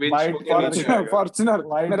होके विंच वाइट होके कलर नीचे का आएगा. फॉर्च्यूनर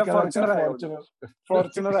वाइट मेरा कलर का फॉर्च्यूनर आएगा फॉर्च्यूनर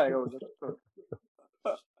फॉर्च्यूनर आएगा उधर.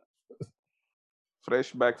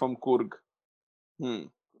 Fresh back from Coorg.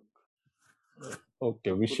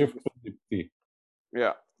 Okay, we shift to Dipti.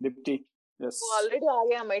 Yeah. Dipti, yes. So already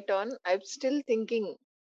I am my turn. I'm still thinking.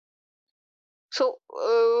 So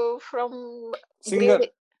from Singer.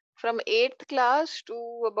 from 8th class to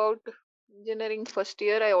about engineering first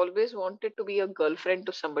year, I always wanted to be a girlfriend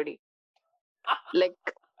to somebody.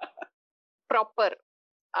 Like proper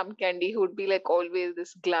Candy, who would be like always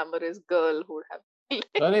this glamorous girl who would have.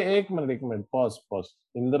 अरे एक minute pause.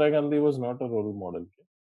 Indira Gandhi was not a role model.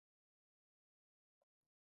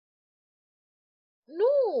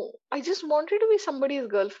 No, I just wanted to be somebody's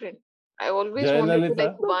girlfriend. I always wanted to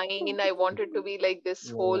like wine. I wanted to be like this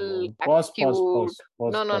whole Pause. attitude.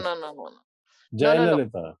 No.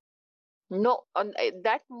 Jayalalitha. No, at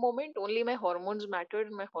that moment only my hormones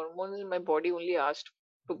mattered. My hormones in my body only asked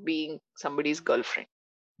to being somebody's girlfriend.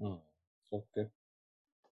 Okay.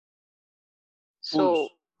 So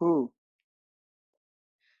Who?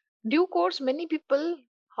 due course, many people.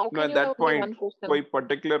 How No, can at you that have only point, one person? कोई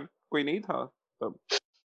particular कोई नहीं था तब.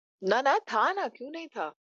 ना था ना क्यों नहीं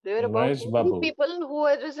था? There were about Mahesh 2 Babu. people who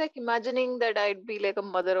were just like imagining that I'd be like a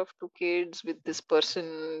mother of 2 kids with this person.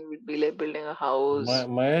 We'd be like building a house.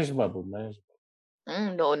 Mahesh Babu.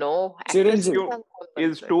 No. Chiranjeevi.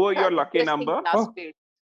 Is 2 your lucky number?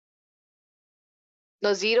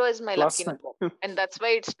 No, 0 is my lucky Classmate. number, and that's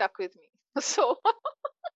why it stuck with me. So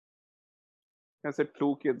I said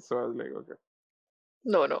 2 kids, so I was like, okay.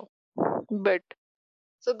 no. But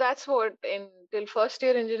so that's what till first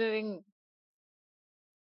year engineering.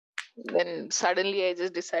 Then suddenly I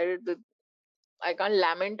just decided that I can't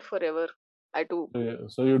lament forever. I had to.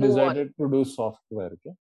 So you move on. decided to do software,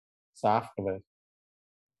 okay? Software.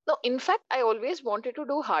 No, in fact, I always wanted to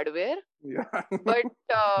do hardware, Yeah. but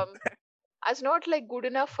I was not like good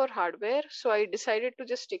enough for hardware, so I decided to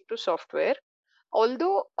just stick to software.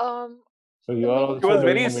 Although, So you are She was also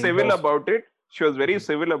very doing civil Windows. about it. She was very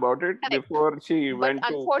civil about it Correct. before she but went to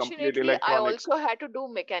complete unfortunately, I electronics. also had to do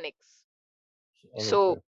mechanics. Okay. So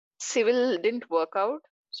civil didn't work out,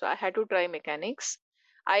 so I had to try mechanics.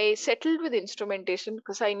 I settled with instrumentation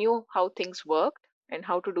because I knew how things worked and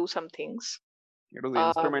how to do some things. It was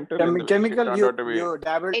instrumental in the way she Chemical, turned you out to be.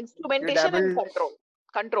 dabbled. Instrumentation and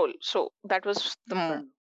control. So that was the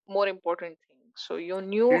more important thing. So you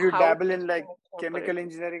knew Did you how dabble in like instruments chemical operate.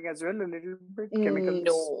 engineering as well, a little bit? Chemicals.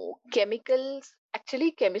 No, chemicals.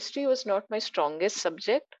 Actually, chemistry was not my strongest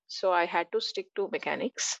subject, so I had to stick to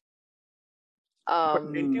mechanics.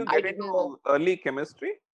 But didn't you I get didn't into know. early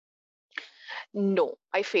chemistry? No,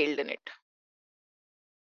 I failed in it.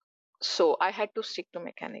 So I had to stick to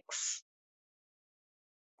mechanics.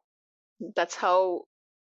 That's how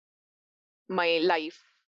my life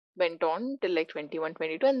went on till like 21,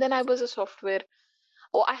 22. And then I was a software.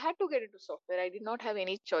 Oh, I had to get into software. I did not have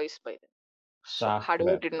any choice by then. So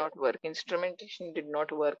hardware did not work. Instrumentation did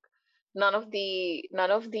not work. None of the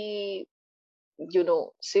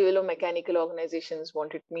civil or mechanical organizations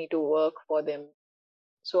wanted me to work for them.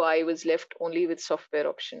 So I was left only with software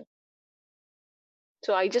option.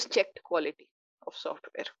 So I just checked quality of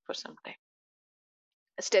software for some time.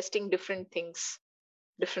 I was testing different things,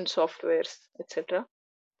 different softwares, etc.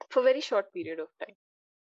 for a very short period of time.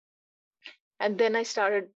 And then I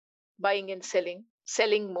started buying and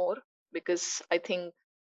selling more because I think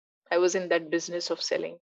I was in that business of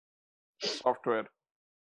selling. Software.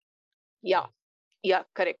 Yeah,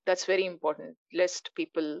 correct. That's very important. Lest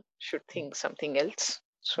people should think something else.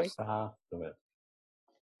 So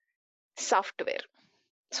software.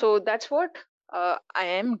 So that's what I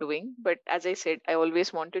am doing. But as I said, I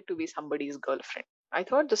always wanted to be somebody's girlfriend. I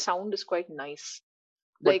thought the sound is quite nice.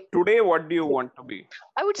 But Like today, what do you want to be?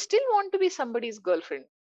 I would still want to be somebody's girlfriend.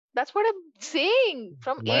 That's what I'm saying.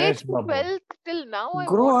 From 8th to 12th till now, I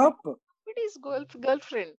Grow want up. somebody's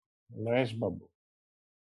girlfriend. Mahesh Babu.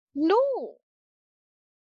 No.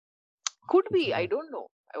 Could be. I don't know.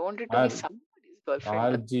 I wanted to be somebody's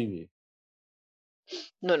girlfriend. RGV.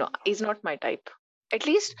 No. He's not my type. At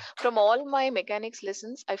least from all my mechanics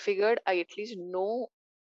lessons, I figured I at least know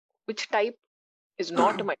which type is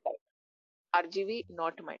not my type. RGV,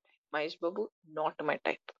 not my type. Mahesh Babu, not my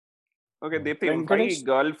type. Okay, Deepti, why Venkatesh?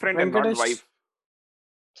 girlfriend and not Venkatesh? wife?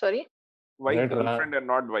 Sorry? Why Right, girlfriend and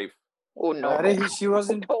not wife? Oh no. She was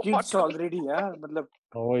in Don't want kids to be- already, yeah. Matlab,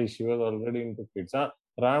 Oh, she was already into kids.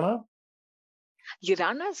 Rana?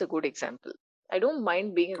 Rana is a good example. I don't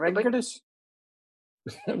mind being, but Venkatesh.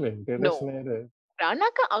 Venkatesh No. नहीं रहे. Rana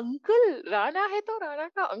ka uncle, Rana hai to Rana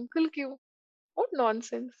ka uncle kyun? What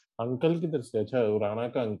nonsense. Uncle किधर से? अच्छा, राणा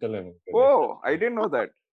का uncle है Venkatesh. Oh, I didn't know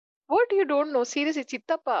that. What you don't know? Seriously,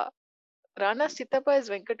 Chittappa. Rana's Chittappa is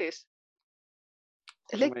Venkatesh.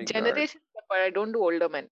 Like my God. generation, but I don't do older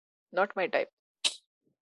men. Not my type.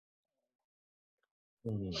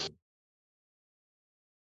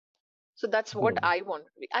 So that's what Hmm. I want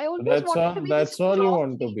to be. I always wanted to be That's this all you trophy,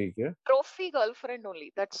 want to be, क्या? trophy girlfriend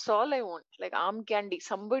only. That's all I want. Like arm candy.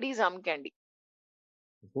 Somebody's arm candy.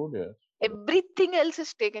 Good, yeah. Everything else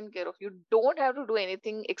is taken care of. You don't have to do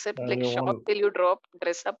anything except And like you shop want- till you drop,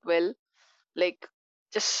 dress up well. Like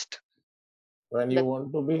just When you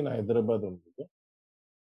want to be in Hyderabad only, क्या?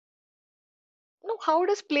 no, how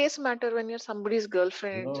does place matter when you're somebody's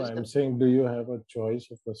girlfriend? No, It just I'm saying, do you have a choice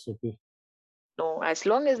of a city? no, as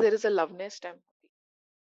long as there is a love nest, I'm happy.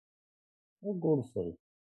 Oh, good for you.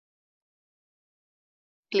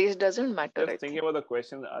 Place doesn't matter. Just thinking about the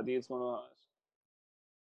question Adi is going to ask.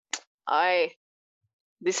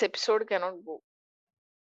 This episode cannot go.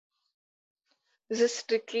 This is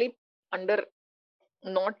strictly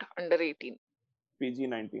not under 18.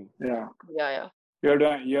 PG-19. Yeah. Yeah. You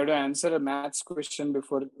have to answer a maths question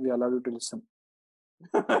before we allow you to listen.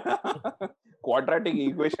 Quadratic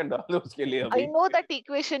equation डालो उसके लिए I अभी. know that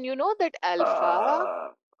equation. You know that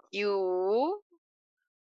alpha u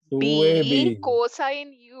 2AB. b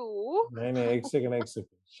cosine u. नहीं, एक second.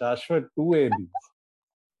 शाश्वत 2AB.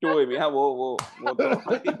 2AB. हाँ, वो तो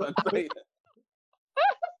बनता ही है.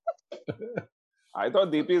 I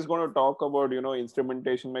thought Deepti is going to talk about,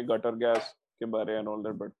 instrumentation में gutter gas के बारे and all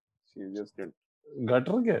that, but she just didn't.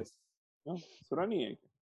 Gutter gas? हाँ, सुना नहीं है?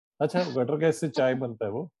 अच्छा, gutter gas से चाय बनता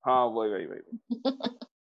है वो? हाँ, वही.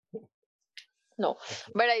 No,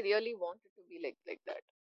 but I really wanted to be like that.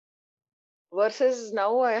 Versus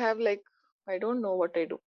now I have like, I don't know what I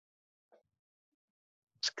do.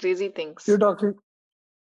 It's crazy things. You're talking.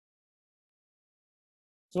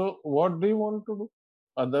 So, what do you want to do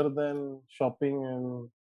other than shopping and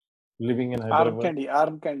living in Arm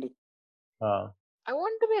Hyderabad? candy. हाँ, I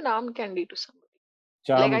want to be an arm candy to somebody.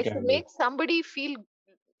 charm Like I should candy. make somebody feel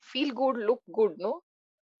good, look good, no?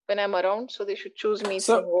 When I'm around, so they should choose me.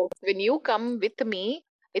 So- saying, oh, when you come with me,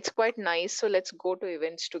 it's quite nice. So let's go to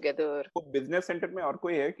events together. वो business center में और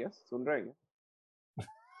कोई है क्या? सुन रहा है क्या?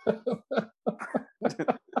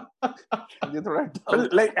 मुझे थोड़ा Well,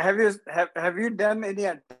 like, have you done any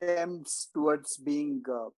attempts towards being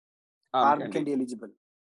arm candy eligible?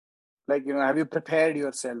 Like, have you prepared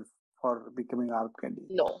yourself for becoming arm candy?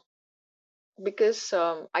 No, because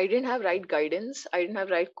I didn't have right guidance. I didn't have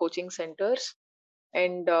right coaching centers,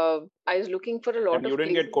 and I was looking for a lot And of you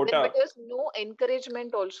didn't get places, quota. but there's no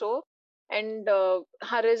encouragement also. And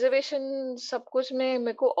हाँ reservation सब कुछ में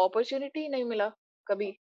मेरे को opportunity नहीं मिला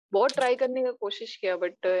कभी. बहुत ट्राई करने का कोशिश किया,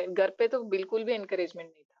 बट घर पे तो बिल्कुल भी encouragement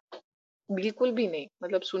नहीं था. बिल्कुल भी नहीं,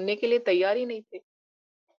 मतलब सुनने के लिए तैयार ही नहीं थे.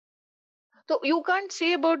 So you can't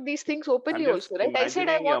say about these things openly I'm just also, right? I said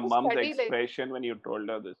I imagining your want to mom's study like. expression when you told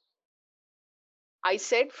her this. I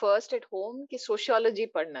said first at home कि sociology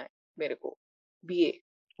पढ़ना है मेरे को, BA.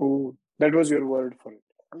 Oh, that was your word for it.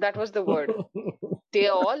 That was the word. They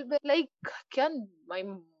all were like, क्या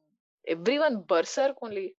everyone berserk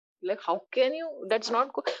only. Like, how can you? That's not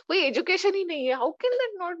कोई education ही नहीं है. How can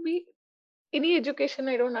that not be any education?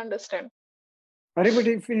 I don't understand. But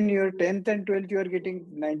if in your 10th and 12th you are getting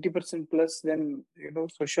 90% plus, then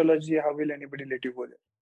sociology, how will anybody let you go there?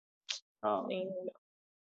 हाँ, नहीं,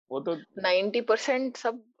 वो तो 90%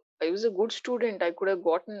 सब. I was a good student. I could have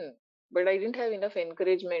gotten, but I didn't have enough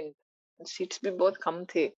encouragement. Seats भी बहुत कम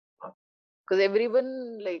थे. Because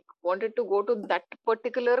everyone like wanted to go to that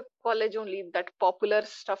particular college only, that popular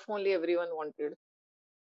stuff only everyone wanted.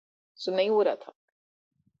 So नहीं हो रहा था.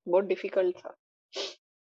 बहुत difficult था.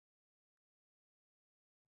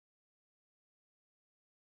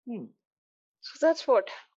 So that's what.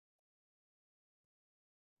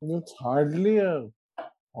 It's hardly a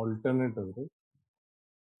alternative, right?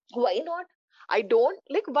 Why not? I don't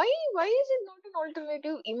like. Why is it not an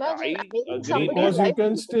alternative? Imagine I making agree. somebody's Because you life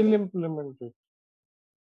can difficult. still implement it.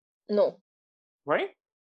 No, Why?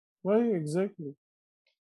 Why exactly?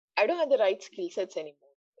 I don't have the right skill sets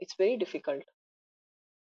anymore. It's very difficult.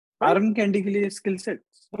 Arm candy के लिए skill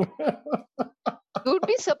sets. You would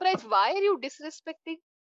be surprised. Why are you disrespecting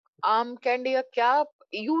arm candy या क्या?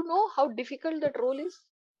 You know how difficult that role is.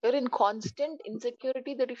 You're in constant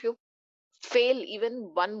insecurity that if you fail even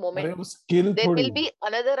one अरे moment, वो skill there थोड़ी will be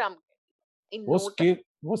another arm candy in वो no time.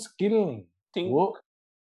 Skill नहीं Think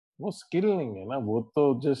वो skill नहीं है ना, वो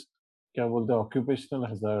तो जस्ट क्या बोलते हैं ऑक्यूपेशनल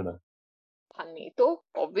हैजर्ड है. Funny. So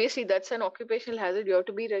obviously that's an occupational hazard. You have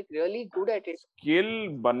to be like really good at it. skill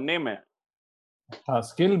बनने में हाँ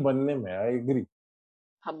स्किल बनने में आई एग्री.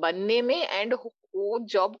 हाँ, बनने में and वो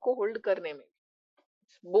जॉब को होल्ड करने में.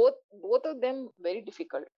 Both of them very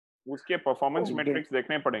difficult. उसके परफॉर्मेंस Okay. मेट्रिक्स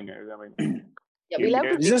देखने पड़ेंगे. I mean, Yeah, we'll have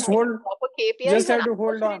to KPIs Just define hold- proper KPIs. just have and to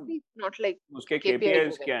hold on. unfortunately, it's not like उसके KPIs KPIs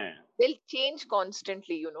driven. क्या हैं? They'll change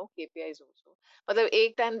constantly, you know, KPIs also. मतलब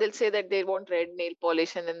एक time they'll say that they want red nail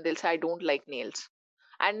polish and then they'll say I don't like nails.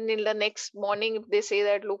 And in the next morning, if they say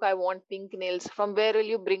that, look, I want pink nails, from where will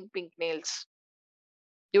you bring pink nails?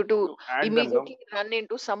 You to To add them, no? immediately run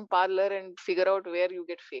into some parlor and figure out where you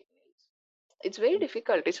get fake nails. It's very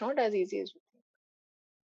difficult. It's not as easy as you think.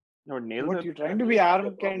 No, nails What are you trying to be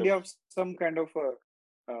arm candy of some kind of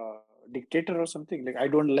a dictator or something? Like I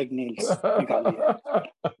don't like nails. निकाल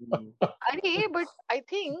दिया. Arey, but I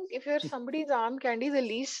think if you're somebody's arm candy, the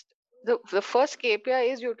least the first KPI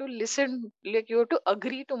is you have to listen, like you have to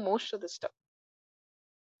agree to most of the stuff.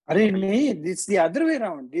 अरे नहीं, it's the other way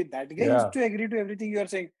around. That guy Yeah. has to agree to everything you are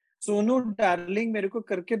saying. Sonu, darling, मेरे को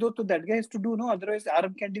करके दो, तो that guy has to do, no? Otherwise,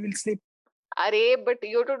 arm candy will sleep. Arey, but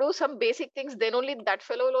you have to do some basic things. Then only that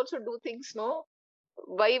fellow will also do things, no?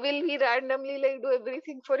 Why will he randomly like do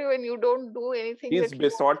everything for you when you don't do anything? He's that he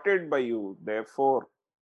wants? besotted by you, therefore.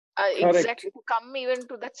 Correct. Exactly. To come even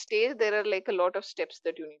to that stage, there are like a lot of steps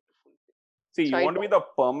that you need to fulfill. See, So you I want to be the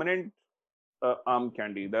permanent arm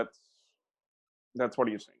candy. That's what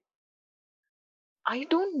you're saying. I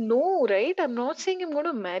don't know, right? I'm not saying I'm going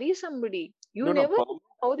to marry somebody. You No, never know permanent.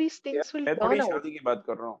 how these things will मैं turn थोड़ी out. शादी की बात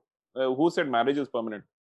कर रहा हूँ. Who said marriage is permanent?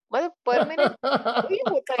 मतलब permanent वही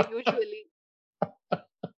होता है usually.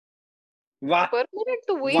 वाह, Permanent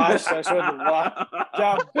तो वही वाह होता शाश्वत, वाह,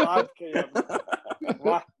 क्या बात कही आपने.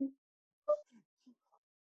 वाह.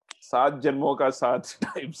 7 जन्मों का 7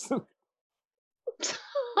 types.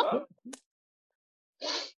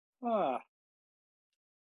 Ah.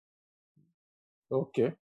 Okay.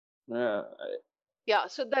 Yeah,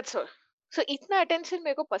 so that's all. So इतना attention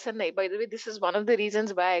मेरे को पसंद नहीं. By the way, this is one of the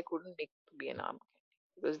reasons why I couldn't make to be an arm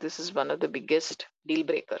candy, because this is one of the biggest deal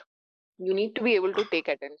breaker. You need to be able to take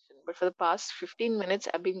attention. But for the past 15 minutes,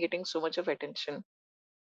 I've been getting so much of attention.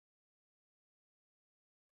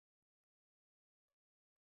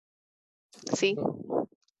 See,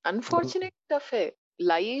 unfortunate stuff है.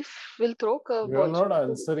 Life will throw You are curveballs. not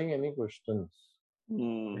answering any questions.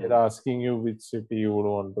 They're asking you which city you would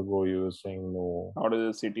want to go. You are saying no. How does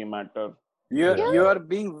the city matter? Yeah. You are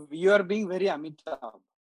being very Amitabh.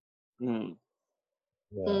 Hmm.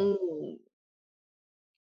 Yeah. Mm.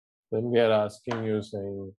 Then we are asking you,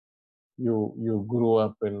 saying you grew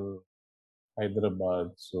up in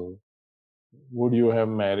Hyderabad, so would you have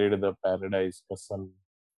married the paradise ka son?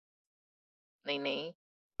 नहीं.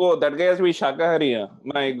 Oh, that guy has to be शाकाहारी है.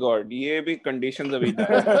 My God, ये भी conditions अभी था.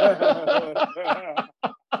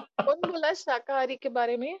 कौन बोला शाकाहारी के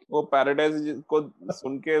बारे में? वो paradise को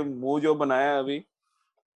सुन के मुंह जो बनाया अभी.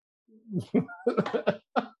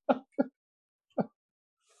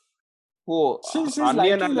 वो She's onion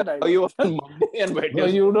liking and that allow you on Monday and No,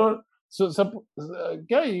 Wednesday. you don't. So,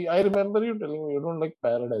 I remember you telling me you don't like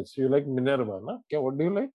paradise. You like Minerva, na? What do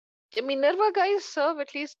you like? The Minerva guys serve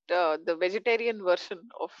at least the vegetarian version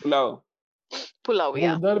of Pulao. pulao.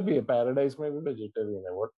 Yeah. उधर भी है paradise में भी vegetarian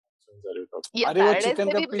है. What nonsense are you talking? Yeah, अरे वो paradise chicken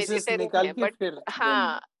में का भी पीसेस vegetarian निकाल है, के but फिर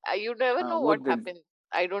हाँ, you never know वो what दिन. happens.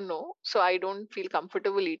 I don't know, so I don't feel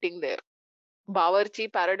comfortable eating there.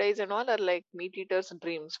 Bawarchi, paradise, and all are like meat eaters'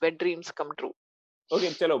 dreams, where dreams come true. Okay,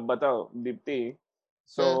 चलो बताओ Deepti.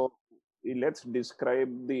 So let's describe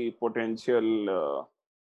the potential,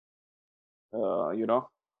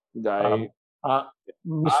 guy.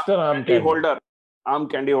 Mr. Arm Candy holder. Arm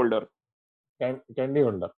candy holder. Candy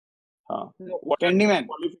holder. What Candyman.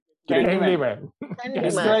 Candyman. Candyman.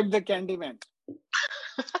 Describe the Candyman.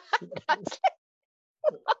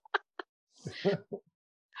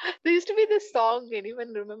 There used to be this song.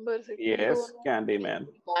 Anyone remembers it? Yes, Candyman.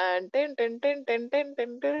 And ten ten ten ten ten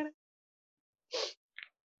ten ten.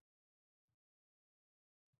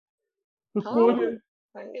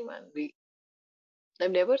 Candyman.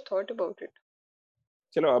 I've never thought about it.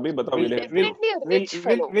 चलो अभी बताओ Will- Vile. Definitely a rich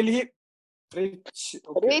fellow. Will he rich?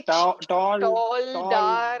 Okay. Rich, Tall,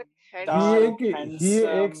 dark, He handsome.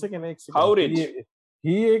 एक second. How rich?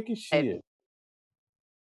 He एक ही she है.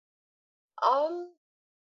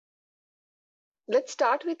 Let's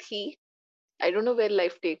start with he. I don't know where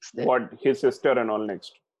life takes them. What, his sister and all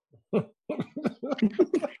next? No,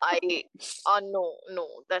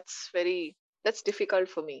 that's difficult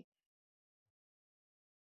for me.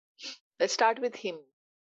 Let's start with him.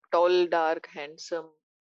 Tall, dark, handsome,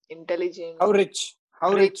 intelligent. How rich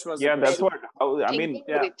was Yeah, it? that's Very what. I mean, thinking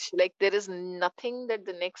yeah. rich. Like there is nothing that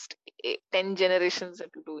the next 10 generations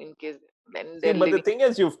have to do in case then see, they're but the living. thing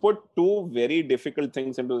is, you've put two very difficult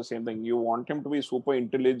things into the same thing. You want him to be super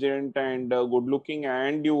intelligent and good looking,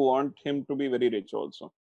 and you want him to be very rich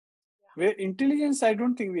also. Where intelligence, I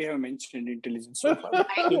don't think we have mentioned intelligence so far.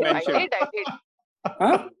 I You did. mentioned.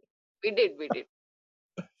 Huh? We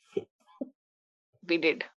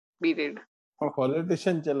did.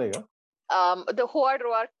 Politician चलेगा? The Howard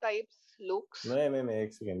Roark types looks. नहीं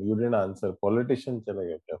एक second, you didn't answer. Politician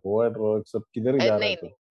चलेगा क्या? Howard Roark सब किधर जा रहा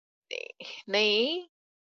है? नहीं.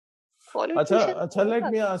 अच्छा, let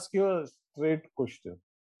me ask you a straight question.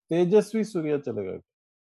 Tejasvi Surya चलेगा?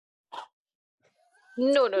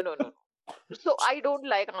 No. So I don't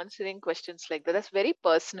like answering questions like that. That's very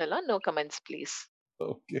personal. Huh? No comments, please.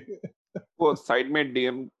 Okay. वो साइड में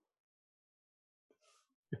DM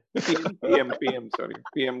PM sorry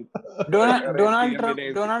PM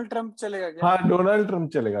Donald Trump चलेगा क्या? हाँ, Donald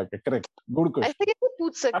Trump चलेगा क्या? Correct. Good I question. think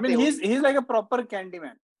पूछ सकते I mean, हो. he's like a proper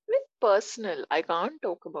Candyman. It's personal. I can't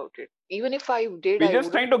talk about it. Even if I did, we're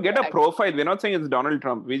just trying to get a profile. We're not saying it's Donald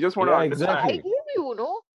Trump. We just want to Yeah, understand. exactly. I give you,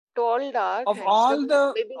 tall, dark, Of all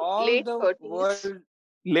handsome, maybe late the 30s. world,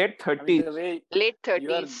 Late I mean, 30s. the way Late you are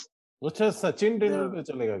 30s. अच्छा, सचिन तेंदुलकर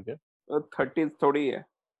चलेगा क्या? 30s थोड़ी है.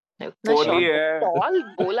 उतना Kohli short है.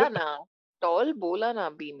 tall बोला ना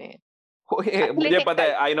अभी में. ओए, मुझे पता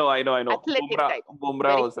है. I know. Athletic type.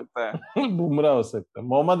 Bumrah Very हो सकता है. बुमराह हो सकता है.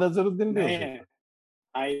 मोहम्मद अजहरुद्दीन भी हो सकता है.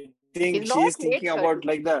 I think He's she's not thinking late about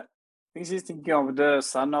 30s. I think she's thinking of the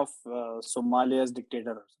son of Somalia's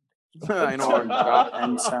dictator. I know.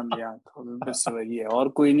 Handsome, yeah. बस वही है. और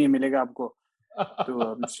कोई नहीं मिलेगा आपको. So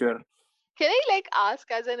I'm sure. Can I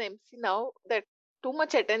ask as an MC now that too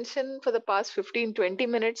much attention for the past 15-20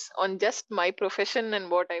 minutes on just my profession and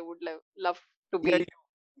what I would love to be? Yeah,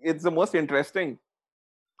 it's the most interesting.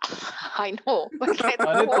 I know. But let's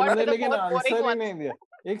अरे move on तुमने to the लेकिन more boring answer ही ones. नहीं दिया.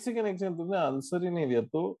 एक second तुमने answer ही नहीं दिया.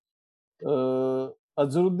 तो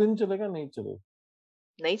अजहरुद्दीन चलेगा नहीं चलेगा?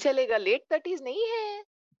 नहीं चलेगा. लेट 30s नहीं है.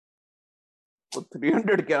 वो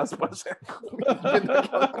 300 के आसपास है.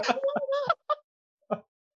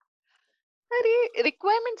 अरे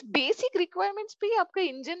रिक्वायरमेंट्स, बेसिक रिक्वायरमेंट्स पे आपका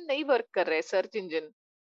इंजन नहीं वर्क कर रहा है, सर्च इंजन.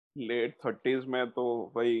 लेट 30s में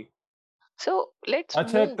तो भाई. So let's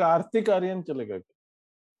अच्छा, move. कार्तिक आर्यन चलेगा क्या?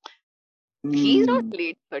 He's not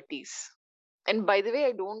late 30s. And by the way,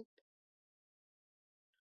 I don't.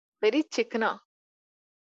 Very chikna.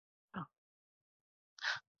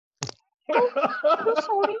 Oh,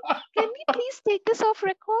 sorry. Can we please take this off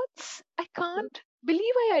records? I can't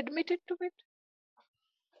believe I admitted to it.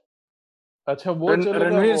 अच्छा, वो चलेगा.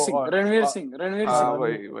 रणवीर सिंह. हाँ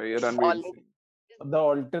वही Ranveer Singh. The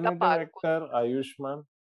alternative actor Ayushman.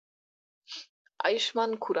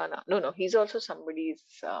 Ayushman Khurrana. No, he's also somebody's.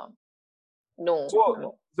 No.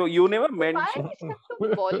 So you never Why mentioned. is that to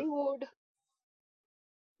Bollywood?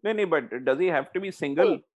 No, but does he have to be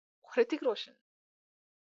single? Hrithik Roshan.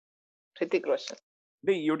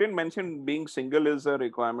 You didn't mention being single is a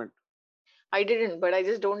requirement. I didn't, but I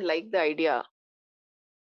just don't like the idea of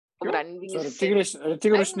Sure. Ranveer So Singh.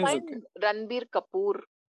 Hrithik Roshan is I okay. mind Ranbir Kapoor,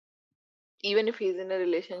 even if he's in a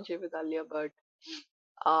relationship with Alia Bhatt.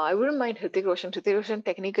 I wouldn't mind Hrithik Roshan. Hrithik Roshan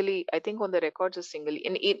technically, I think on the records is single,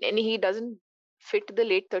 and he doesn't fit the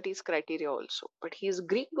late 30s criteria also. But he's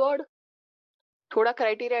Greek god. Thoda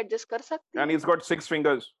criteria adjust kar sakte. And he's got 6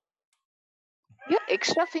 fingers. Yeah,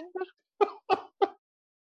 extra finger.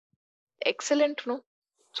 Excellent, no?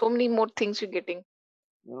 So many more things you're getting.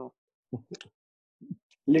 You know,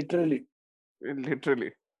 Literally.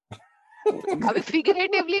 अभी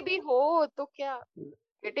figuratively भी हो तो क्या?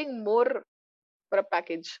 Getting more for a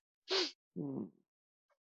package.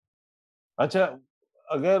 अच्छा,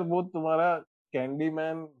 अगर वो तुम्हारा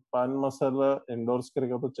Candyman पान मसाला एंडोर्स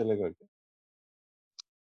करेगा तो चलेगा क्या?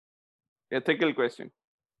 Ethical question.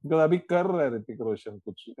 तो अभी कर रहा है ऋतिक रोशन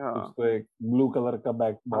कुछ तो एक ब्लू कलर का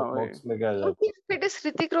बैक बॉक्स लेके आ जाता है. If it is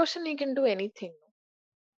Hrithik Roshan, he can do anything.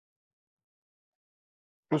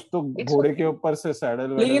 कुछ तो घोड़े के ऊपर से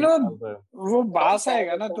सैडल लेकिन वो बास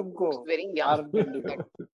आएगा ना तुमको. Very young.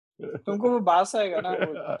 तुमको वो बास आएगा ना.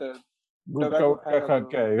 गुटका खा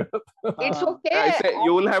के आएगा. It's okay. I say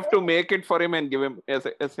you will have to make it for him and give him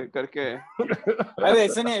ऐसे करके. अरे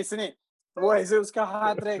ऐसे नहीं. वो ऐसे उसका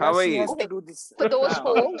हाथ रहेगा. हाँ भाई. For those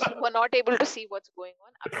folks who are not able to see what's going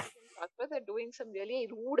on, Abhi Singh Shastra, they're doing some really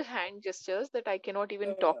rude hand gestures that I cannot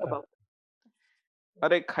even talk about.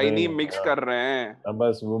 अरे खैनी नहीं, मिक्स हाँ। कर रहे हैं अब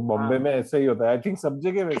बस वो बॉम्बे में ऐसे ही होता है, आई थिंक सब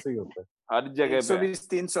जगह वैसे ही होता है। हर जगह पे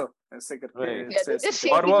 120-300 ऐसे करके Right. Yeah, they're just ऐसे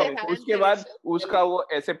और shaking वो their hands उसके and बाद it's उसका really- वो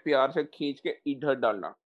ऐसे प्यार से खींच के इधर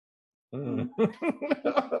डालना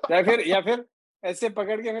या फिर ऐसे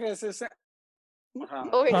पकड़ के फिर ऐसे ऐसे हाँ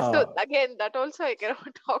Okay, so हाँ। again, that also I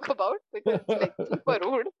cannot talk about because it's like super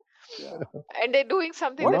rude. yeah. And they're doing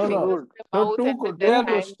something What that is fingers rude? in their So mouth and with two their hand.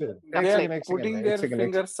 questions. That's They like are putting their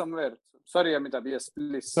fingers somewhere. Sorry, Amitabh. Yes,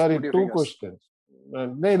 please. Sorry, put your two fingers. questions.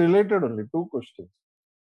 They related only, two questions.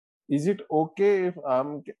 Is it okay if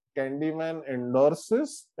Candyman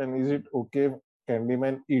endorses, and is it okay if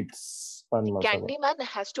Candyman eats pan masala? Candyman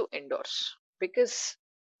has to endorse because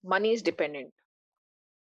money is dependent.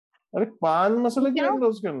 अरे पान मसाला क्यों cannot-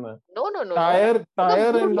 endorse करना है? No, no, no. Tyre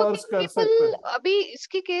मतलब good endorse looking कर people, सकते हैं। अभी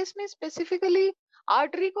इसके केस में स्पेसिफिकली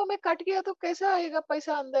आर्टरी को मैं कट किया तो कैसा आएगा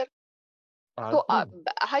पैसा अंदर? तो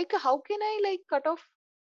how can I like cut off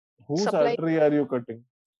Whose supply? artery are you cutting?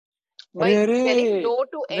 By अरे, telling no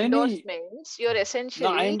to नहीं, नहीं. endorsements, you're No, I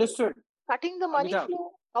essentially understood. cutting the money Amitabh. flow.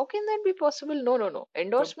 How can that be possible? No, no, no.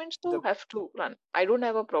 Endorsements too the- have to run. I don't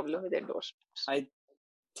have a problem with endorsements. I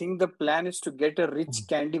think the plan is to get a rich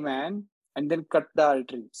Candyman and then cut the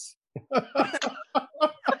arteries.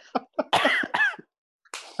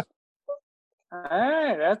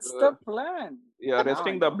 That's the plan. you're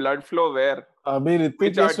arresting the blood flow where अभी Hrithik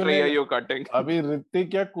which या artery are सुनेंगे, you cutting अभी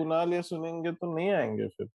ऋतिक या कुणाल या सुनेंगे तो नहीं आएंगे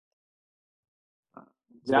फिर।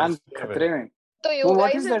 जान Yes, खतरे में. So you Well,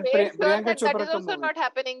 what guys is have that? made sure Priyanka that Chopra that is ka also movie. not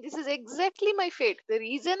happening. This is exactly my fate. The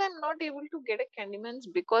reason I'm not able to get a Candyman's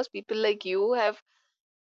because people like you have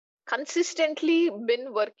consistently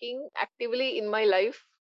been working actively in my life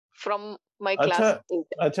from my class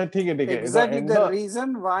 8. अच्छा ठीक है Exactly. The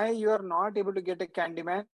reason why you are not able to get a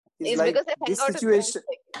Candyman is Is like because I hang this out with situation. friends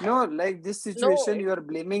like- No, like this situation, No, you are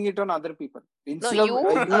blaming it on other people instead No,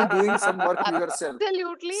 of you doing some work yourself.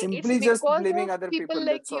 absolutely. Simply It's just because blaming of other people people,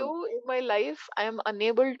 like that's all. you in my life. I am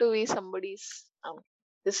unable to be somebody's.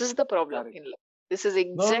 This is the problem Correct. in life. This is No,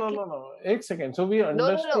 exactly एक second. So we no.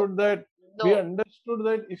 understood that No. we understood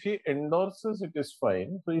that if he endorses, it is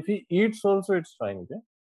fine. So if he eats also, it's fine. Okay?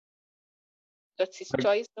 That's his Like-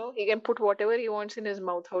 choice. No, he can put whatever he wants in his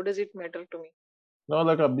mouth. How does it matter to me? No,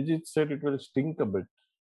 like Abhijit said, it will stink a bit.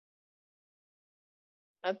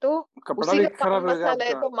 तो कपड़ा उसी भी का पान खराब हो गया मसाला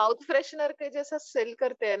है आपका. तो माउथ फ्रेशनर के जैसा सेल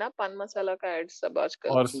करते हैं ना पान मसाला का एड सब आजकल.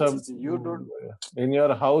 और जी, सब जी, you don't- in your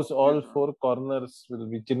house, all Yeah. four corners will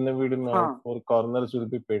be चिन्ह वीड में all हाँ. 4 corners will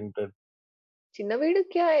be painted. चिन्ह वीड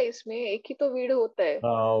क्या है इसमें? एक ही तो वीड होता है.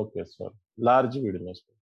 हाँ, okay, sorry. Large वीड में.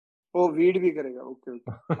 वो वीड भी करेगा. Okay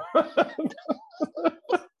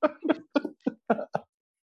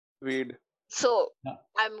weed So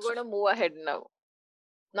I'm gonna move ahead now.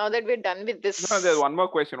 Now that we're done with this. no there's one more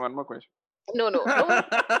question No.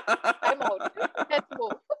 I'm out. Let's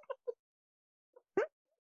move.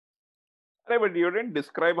 अरे but you didn't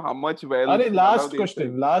describe how much well अरे none last of these question.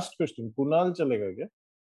 things- Last question. Kunal चलेगा क्या?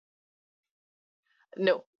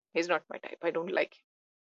 No, he's not my type. I don't like him.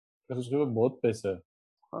 because उसके पास बहुत पैसा है.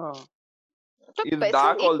 हाँ. तो He's पैसा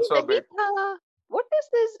dark नहीं also a नहीं bit. था. What is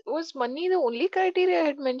this? Was money the only criteria I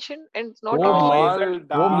had mentioned? And it's not वो all-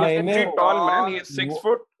 वो महीने He's tall man. He is 6 वो-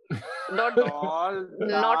 foot. not Tall,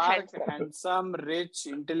 Not dark, handsome. handsome, rich,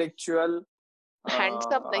 intellectual.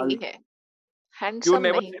 handsome नहीं है. You Handsome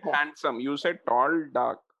never नहीं said है. handsome. You said tall,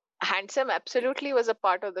 dark. Handsome absolutely was a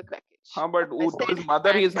part of the package. हाँ, but I to said his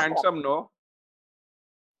mother he is handsome. handsome, no?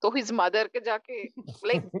 तो his mother के जाके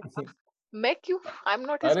like मैं क्यों? I'm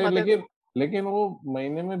not his अरे mother. लेकिन वो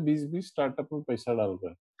महीने में 20 स्टार्टअप में पैसा डाल रहा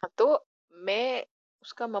है. तो मैं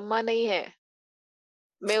उसका मम्मा नहीं है.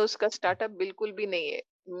 मैं उसका स्टार्टअप बिल्कुल भी नहीं है.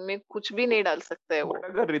 मैं कुछ भी नहीं डाल सकता है वो. But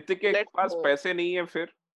अगर ऋतिक के Let's पास move. पैसे नहीं है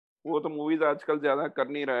फिर वो तो मूवीज आजकल ज्यादा कर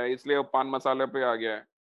नहीं रहा है इसलिए वो पान मसाले पे आ गया है.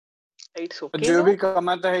 It's okay. जो no? भी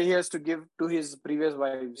कमाता है, he has to give to his previous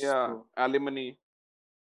wives. Yeah, So, alimony.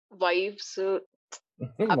 Wives. I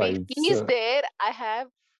mean, Vibes. he's there. I have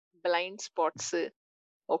blind spots.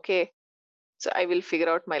 Okay. So I will figure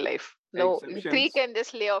out my life. No, you three Exceptions. can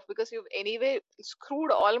just lay off because you've anyway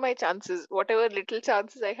screwed all my chances. Whatever little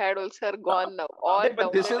chances I had also are gone now. All But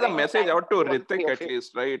down this the is a drain, message thanks out to all three Hrithik of at you.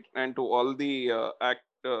 least, right? And to all the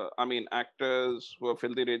actors who are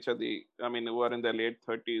filthy rich who are in their late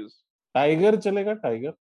 30s. Tiger चलेगा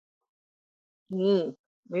tiger.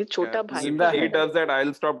 मेरे छोटा Yeah, भाई. जिंदा if he है. does that,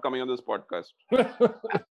 I'll stop coming on this podcast.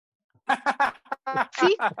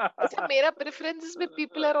 See, अच्छा मेरा preferences with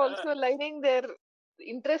people are also aligning their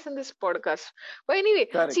interest in this podcast. But anyway,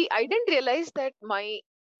 Correct. see, I didn't realize that my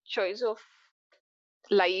choice of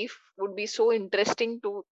life would be so interesting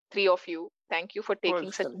to three of you. Thank you for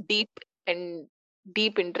taking course. such deep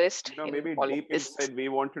interest in Maybe all of deep this. inside we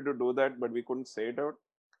wanted to do that, but we couldn't say it out.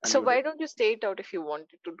 And So you why did. don't you say it out if you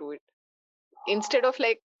wanted to do it? Instead of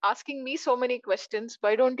like asking me so many questions,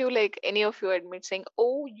 why don't you like any of you admit saying,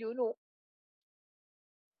 oh,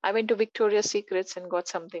 I went to Victoria's Secrets and got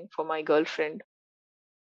something for my girlfriend.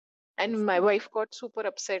 And my wife got super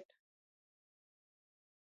upset.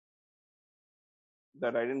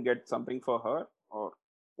 That I didn't get something for her, or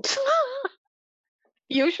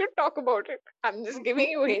You should talk about it. I'm just giving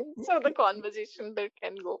you hints of the conversation that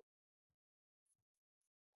can go.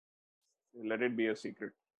 let it be a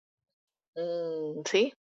secret.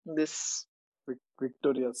 See, this,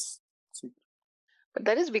 Victoria's Secret. but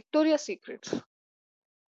that is Victoria's Secrets.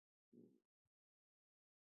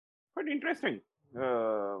 Quite interesting.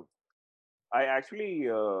 I actually,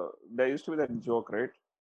 there used to be that joke, right?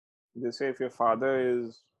 They say if your father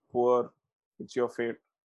is poor, it's your fate.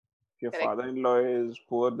 If your Correct. father-in-law is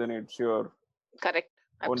poor, then it's your Correct.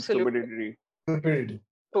 own Absolutely. stupidity.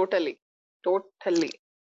 Stupidity.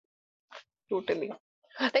 Totally.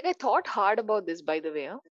 Like I thought hard about this, by the way.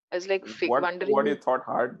 Huh? I was like wondering. What you thought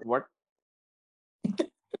hard? What?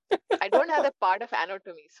 I don't have that part of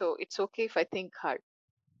anatomy, so it's okay if I think hard.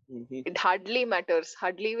 Mhm. It hardly matters.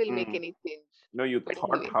 Hardly will make Mm. any change. No, you But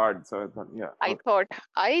thought anyway. hard, so I thought, yeah. I okay. thought.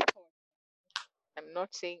 I'm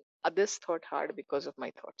not saying others thought hard because of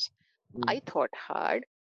my thoughts. Mm. I thought hard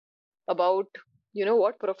about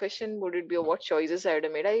what profession would it be or what choices I would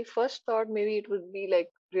have made. I first thought maybe it would be like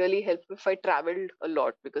really helpful if I traveled a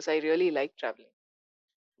lot because I really like traveling.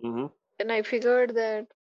 Mhm. And I figured that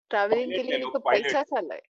traveling के लिए ले लो, तो पैसा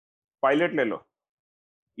चाहिए. Pilot ले लो.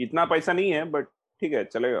 इतना पैसा नहीं है, but ठीक है,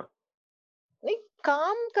 चलेगा. नहीं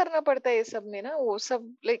काम करना पड़ता है ये सब में ना वो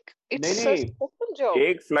सब like it's a नहीं, stressful job.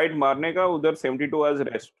 एक फ्लाइट मारने का उधर 72 आवर्स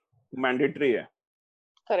रेस्ट मैंडेटरी है.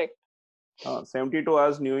 Correct. हाँ, 72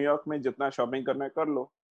 आवर्स न्यूयॉर्क में जितना शॉपिंग करना है कर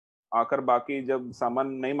लो. आकर बाकी जब सामान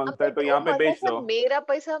नहीं मांगता है तो यहाँ पे बेच दो. मेरा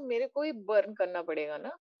पैसा मेरे को ही बर्न करना पड़ेगा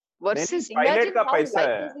ना. Versus पायलट imagine का how पैसा life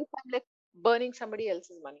है. is if I'm like burning somebody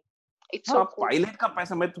else's money. It's हाँ, so cool. पायलट का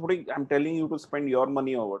पैसा मैं थोड़ी I'm telling you to spend your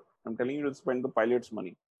money or what? I'm telling you to spend the pilot's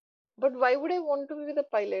money. But why would I want to be with a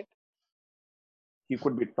pilot? He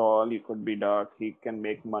could be tall, he could be dark, he can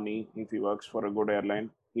make money if he works for a good airline.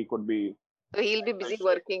 He could be. So he'll be busy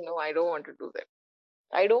working. No, I don't want to do that.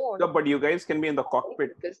 I don't want No, to. but you guys can be in the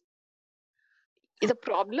cockpit. Because the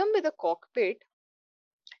problem with the cockpit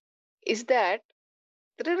is that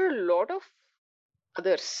there are a lot of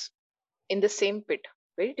others in the same pit.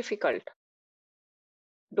 Very difficult.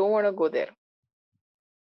 Don't want to go there.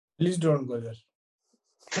 Please don't go there.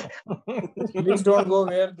 Please don't go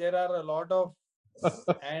where there are a lot of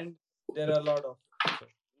and there are a lot of.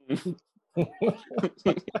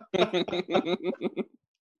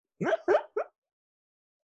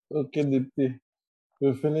 Okay, Dipti.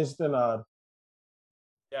 We finished an hour.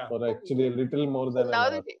 Yeah. Or actually a little more than an Now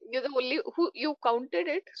hour. that you're the only who you counted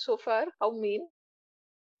it so far. How mean?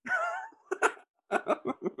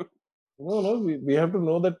 No, we have to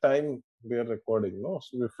know the time we are recording. No,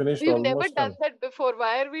 so we finished We've almost. never done that before.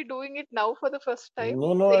 Why are we doing it now for the first time?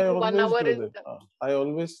 No, Saying I 1 always hour do is that. done. I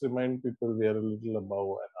always remind people we are a little above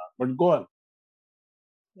an hour. But go on.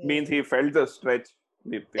 Means he felt the stretch.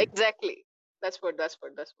 Deepti. Exactly. That's what.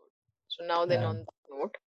 So now then Yeah. on that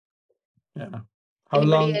note. Yeah. How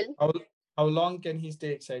Anybody long? else? How long can he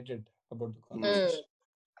stay excited about the conversation?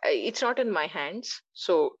 It's not in my hands.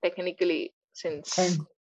 So technically, since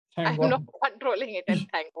Thank I'm God. not controlling it, and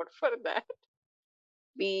thank God for that.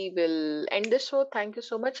 We will end this show. Thank you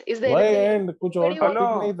so much. Is there Why anything? end? कुछ और Anybody topic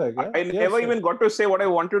Hello. नहीं था क्या? I never Yes, even got to say what I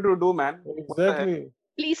wanted to do, man. What the heck? Exactly.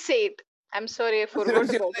 Please say it. I'm sorry, I forgot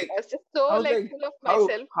Seriously, about it. like, I was just so how's like like- full of How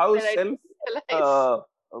myself that I didn't realize.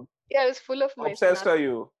 Yeah, I was full of myself. obsessed are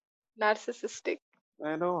you? Narcissistic.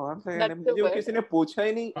 I know. I'm saying, That's the मुझे word. किसी ने पूछा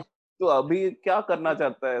ही नहीं. तो अभी क्या करना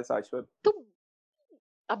चाहता है शाश्वत? तुम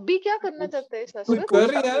अभी क्या करना चाहते हैं तू शाश्वत? कर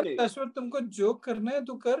पूछा यार नहीं. शाश्वत तुमको जोक करना है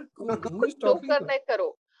तो कर. Who is जो stopping you? करना है करो.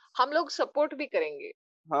 हम लोग सपोर्ट भी करेंगे.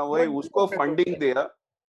 हाँ वही What? उसको फंडिंग दिया,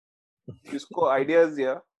 इसको आइडियाज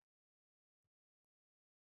दिया.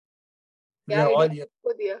 We क्या are all idea here.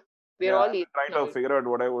 को दिया? We're Yeah, all I'm trying to figure out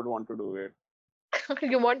what I would want to do with.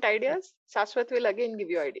 You want ideas? Shashwat will again give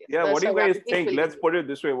you ideas. Yeah, That's what do you how guys Abhijit think? will Let's give put it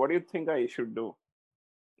this way. What do you think I should do?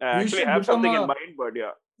 I You actually should have something become in a- mind, but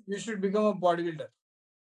yeah. You should become a bodybuilder.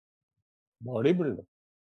 Bodybuilder. you.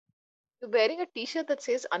 You're wearing a t-shirt that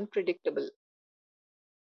says unpredictable.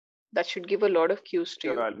 That should give a lot of cues to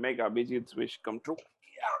Sure, you. I'll make Abhijit's wish come true.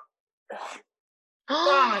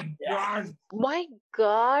 God. My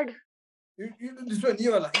God. This one, ये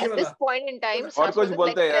वाला. At this point in time, और कुछ Shashwat is like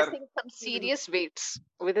बोलते हैं यार. pressing some serious weights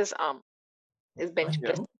with his arm. His bench Yeah.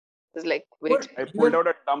 press is like very. What? I pulled out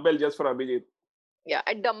a dumbbell just for Abhijit. Yeah,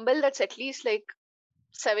 a dumbbell that's at least like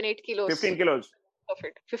 7-8 kilos 15 kilos. of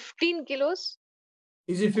it. 15 kilos?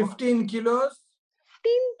 Is it 15 kilos?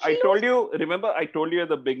 15 I kilos? told you, remember, I told you at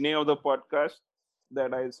the beginning of the podcast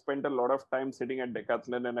that I spent a lot of time sitting at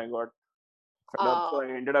Decathlon and I got fed up. So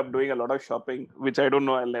I ended up doing a lot of shopping, which I don't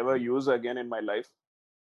know I'll never use again in my life.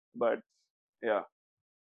 But yeah.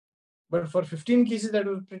 But for 15 cases, that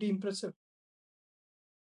was pretty impressive.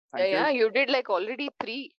 Thank you. Yeah, you did like already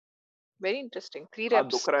 3. Very interesting. 3 हाँ,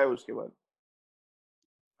 reps. दुख रहा है उसके बाद.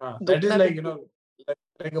 That is Dukhna like, bhi-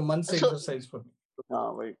 like a month's So- exercise for me. हाँ,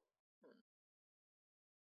 वही.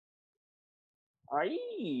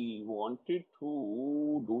 I wanted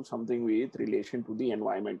to do something with relation to the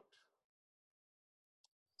environment.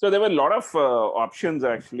 So there were a lot of options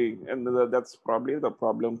actually, and that's probably the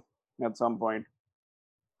problem at some point.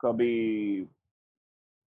 Kabhi,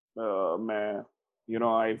 मैं,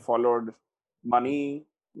 I followed money,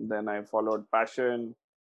 then I followed passion,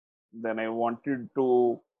 then I wanted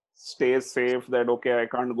to stay safe that, okay, I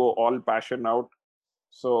can't go all passion out.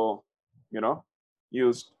 So,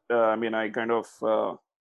 I kind of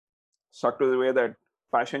stuck to the way that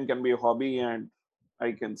passion can be a hobby and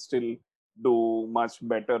I can still do much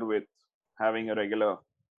better with having a regular,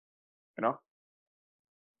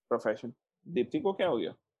 profession. Deepti ko kya ho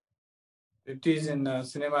gaya? It is in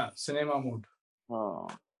cinema mode. Oh,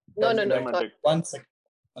 No, no, no. cinematic. Sorry. 1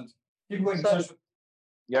 second. Keep going. Sorry. Shashwat.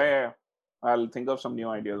 Yeah. I'll think of some new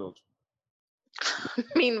ideas also.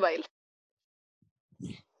 Meanwhile.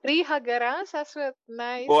 Tree hugger, huh, Shashwat?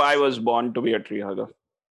 Nice. Oh, I was born to be a tree hugger.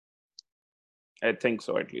 I think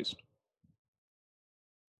so, at least.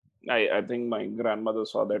 I think my grandmother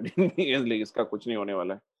saw that in me. इसलिए इसका कुछ नहीं होने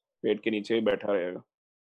वाला है. पेट के नीचे ही बैठा रहेगा.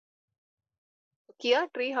 किया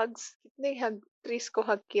tree hugs? कितने hug trees को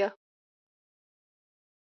hug किया?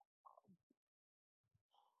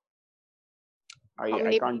 I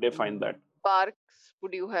many can't define that. Barks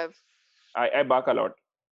would you have? I bark a lot.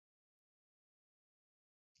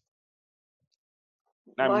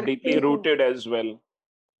 I'm deeply Barking. rooted as well.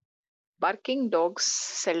 Barking dogs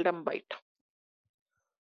seldom bite.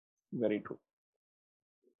 Very true.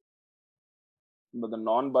 But the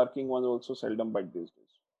non-barking ones also seldom bite these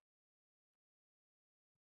days.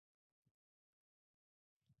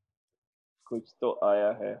 कुछ तो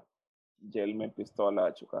आया है, jail में पिस्तौल आ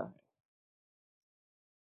चुका है.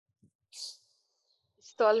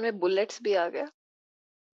 Stall में bullets भी आ गया.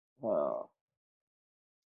 हाँ.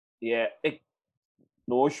 Yeah, एक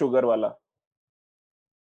no sugar वाला.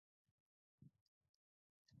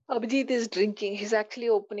 Abhijit is drinking. He's actually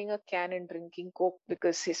opening a can and drinking Coke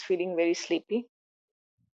because he's feeling very sleepy.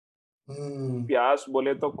 प्यास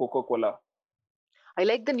बोले तो Coca Cola. I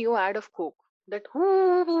like the new ad of Coke. That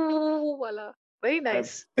whoo wala. Very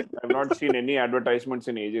nice. I've not seen any advertisements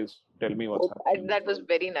in ages. Tell me what's happening. That was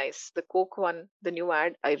very nice. The Coke one, the new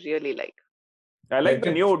ad, I really like. I like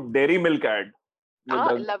the new Dairy Milk ad.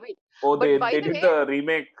 I love it. Oh, But they by the did way, the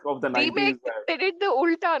remake of the 90s. Remake, ad. they did the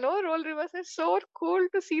ulta, no? Role reverse. It's so cool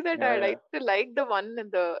to see that ad. I Yeah. used to like the one in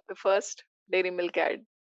the first Dairy Milk ad.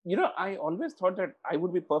 I always thought that I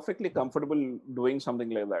would be perfectly comfortable doing something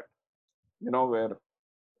like that. Where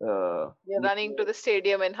You're running to the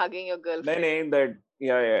stadium and hugging your girlfriend. नहीं that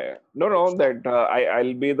yeah. No, that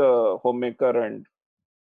I'll be the homemaker and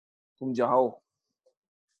तुम जाओ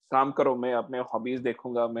काम करो मैं अपने hobbies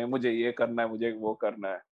देखूंगा मैं मुझे ये करना है मुझे वो करना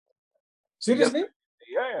है. Seriously?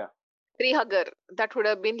 Yeah. Tree hugger. That would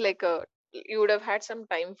have been like you would have had some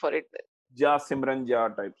time for it. जा सिमरन जा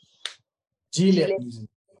types. जी ले जी ले। अपनी जिंदगी।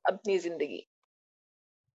 अपनी जिंदगी.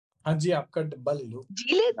 हाँ जी आपका डब्बा ले लो।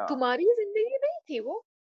 जीले हाँ. तुम्हारी जिंदगी नहीं थी वो.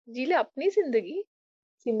 जीले अपनी जिंदगी.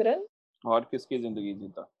 सिमरन. और किसकी जिंदगी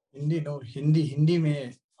जीता. हिंदी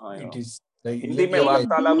में हाँ, it is like हिंदी में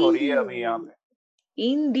वार्तालाप हो रही है अभी यहाँ पे.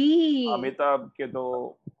 हिंदी. अमिताभ के तो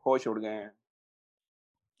होश उड़ गए हैं.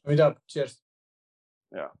 Amithabh, cheers.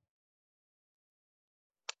 Yeah.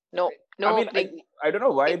 No. I mean, I don't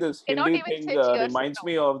know why this cannot Hindi even thing say cheers reminds now.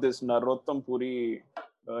 me of this Narottam Puri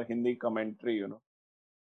Hindi commentary,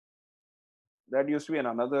 That used to be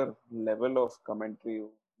another level of commentary.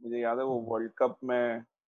 मुझे याद है वो World Cup में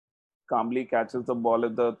Kambli catches the ball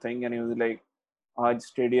at the thing and he was like, आज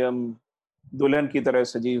stadium दुल्हन की तरह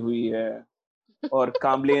सजी हुई है और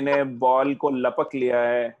काम्बली ने बॉल को लपक लिया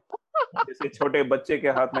है जैसे छोटे बच्चे के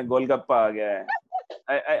हाथ में गोलगप्पा आ गया है.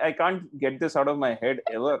 I can't get this out of my head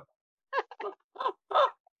ever.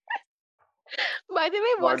 By the way,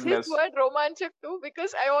 was God his bless. word romanchak too?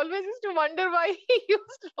 Because I always used to wonder why he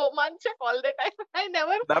used romanchak all the time. I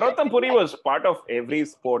never. Narottam Puri was part of every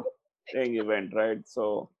sporting event, right?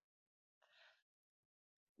 So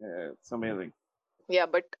it's amazing. Yeah,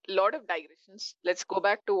 but a lot of digressions. Let's go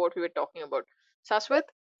back to what we were talking about.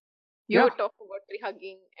 Saswat, you Yeah. were talking about tree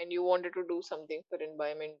hugging and you wanted to do something for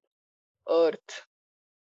environment, earth,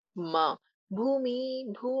 ma,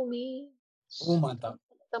 bhumi. Oh, Mata.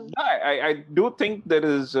 I do think there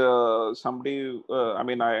is somebody. I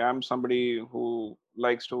mean, I am somebody who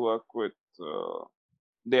likes to work with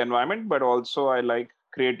the environment, but also I like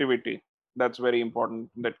creativity. That's very important.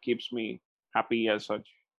 That keeps me happy as such.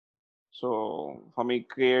 So for me,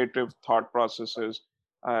 creative thought processes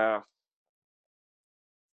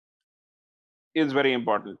is very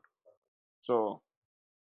important. So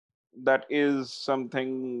that is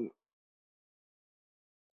something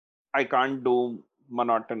I can't do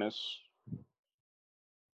monotonous.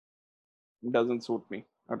 Doesn't suit me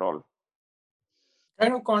at all.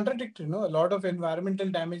 Kind of contradictory, no? A lot of environmental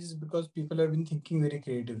damage is because people have been thinking very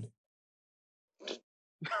creatively.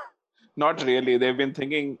 Not really. They've been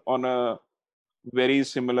thinking on a very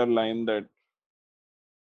similar line that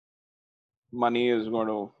money is going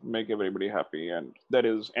to make everybody happy and there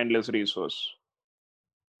is endless resource.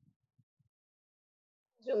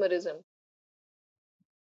 Consumerism.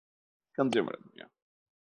 Consumerism, yeah.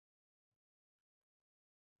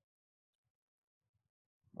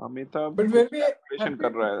 Amitabh But were we calculation happy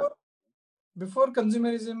कर रहा है. before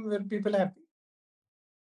consumerism? Were people happy?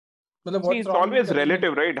 But See, what's it's wrong with always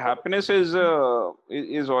relative, consumerism? right? Happiness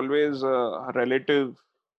is always relative.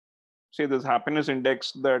 See, this happiness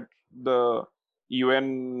index that the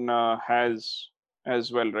UN has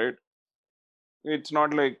as well, right? It's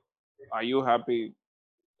not like, are you happy?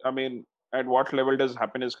 I mean, at what level does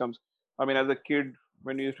happiness comes? I mean, as a kid,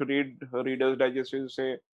 when you used to read Reader's Digest, you used to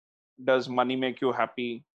say, does money make you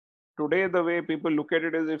happy? Today, the way people look at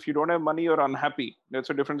it is, if you don't have money, you're unhappy. That's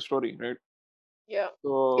a different story, right? Yeah.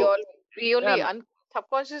 So, We only yeah,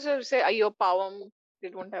 subconsciously say, "Ayo, pavam, they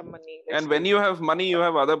don't have money." Let's and when do you have money, you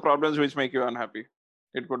have other problems which make you unhappy.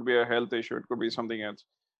 It could be a health issue, it could be something else.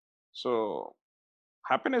 So,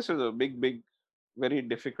 happiness is a big, very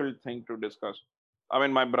difficult thing to discuss. I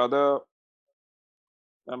mean, my brother,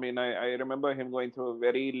 I remember him going through a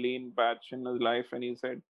very lean patch in his life, and he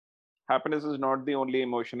said, happiness is not the only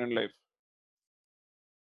emotion in life.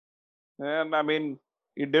 And I mean,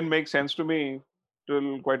 it didn't make sense to me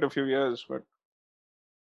till quite a few years,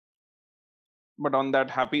 but on that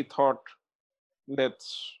happy thought, let's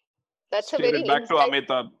That's a steer very it back to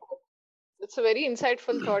Amitabh. It's a very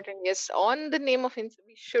insightful thought, and yes, on the name of we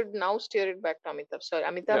should now steer it back to Amitabh. Sorry,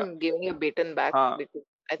 Amitabh, Yeah. I'm giving you a baton back हाँ, because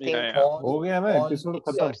I think yeah. हो गया ना all episode it's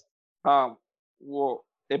खत्म. yours. हाँ, वो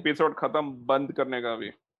episode खत्म बंद करने का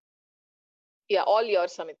भी. Yeah, all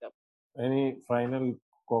yours, Amitabh. Any final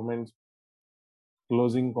comments,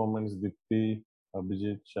 closing comments, Dipti,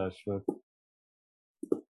 Abhijit, Shashwat?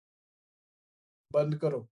 बंद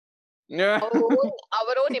करो. Yeah.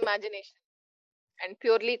 Our own imagination and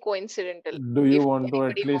purely coincidental. Do you If want to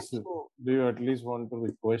at anybody wants least to- do you at least want to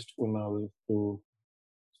request Kunal to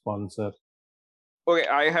sponsor? Okay,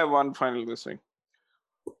 I have one final this thing.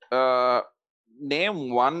 Name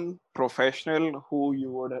one professional who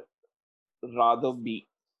you would rather be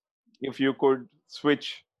if you could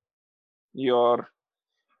switch your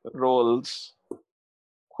roles.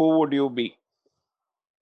 Who would you be?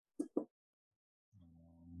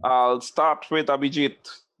 I'll start with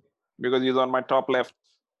Abhijit because he's on my top left.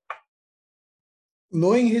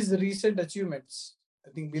 Knowing his recent achievements, I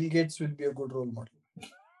think Bill Gates will be a good role model.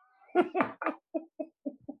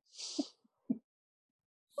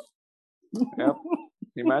 Yep.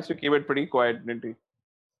 He managed to keep it pretty quiet, didn't he?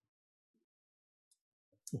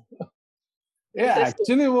 Yeah, Interesting.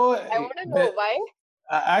 actually वो I want to know why.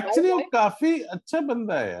 actually वो why? काफी अच्छा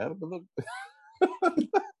बंदा है यार, मतलब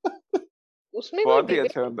उसमें कोई बहुत ही debate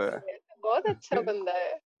अच्छा बंदा है. नहीं है, बहुत अच्छा बंदा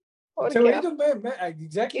है. और अच्छा, क्या? वही तो मैं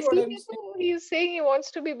exactly what I'm इसलिए saying. तो he is saying he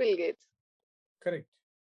wants to be Bill Gates. Correct.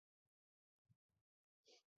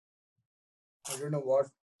 I don't know what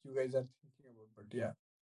you guys are thinking about, but yeah.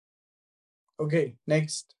 Okay,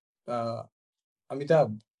 next.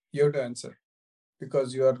 Amitabh, you have to answer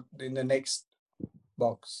because you are in the next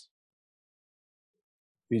box.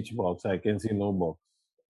 Which box? I can see no box.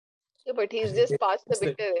 Yeah, but he's just passed the Listen.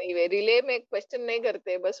 bitter anyway. Relay में question नहीं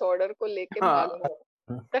करते, बस order को लेके भागना.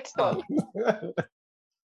 That's all.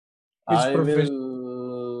 I profession?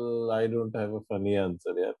 will. I don't have a funny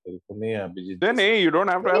answer यार. तेरे को नहीं है Abhijit. Then, hey, you don't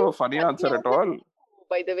have to have a funny answer at all.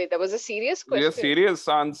 By the way, that was a serious Yeah, question. serious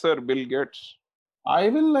answer, Bill Gates. I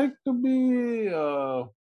will like to be.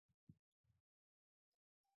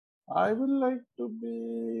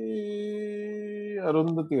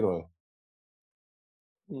 Arundhati Roy.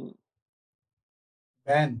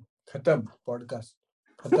 Ban खत्म podcast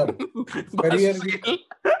खत्म career की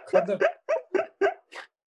खत्म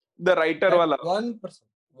The writer wala. 1%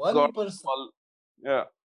 Got small. Yeah.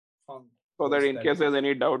 found. So that in That- case there's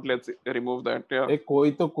any doubt, let's remove that. Yeah. एक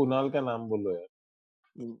कोई तो कुणाल का नाम बोलो यार.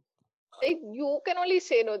 Like, you can only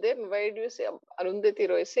say no then. Why do you say Arundhati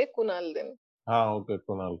Roy? Say Kunal then. हाँ okay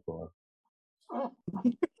Kunal.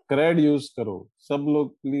 Crate use करो सब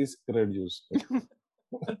लोग प्लीज क्रेड यूज करो.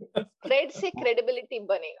 Cred से credibility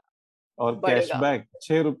बनेगा. और बढ़ेगा. कैशबैक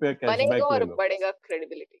 6 रुपया कैशबैक बनेगा ले और लो. बढ़ेगा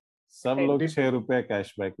credibility. सब लोग 6 रुपया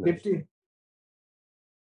कैशबैक ले लो. Dipti,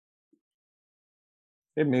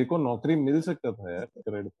 ये मेरे को नौकरी मिल सकता था यार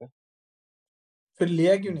क्रेड पे. फिर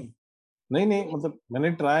लिया क्यों नहीं? नहीं मतलब मैंने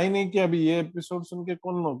ट्राई नहीं किया. अभी ये एपिसोड सुन के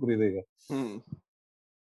कौन नौकरी देगा.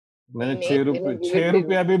 मैंने नहीं, 6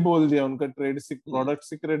 रुपया भी बोल दिया. उनका ट्रेड प्रोडक्ट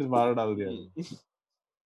सीक्रेट्स बाहर डाल दिया.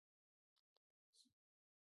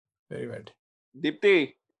 Very bad. Dipti.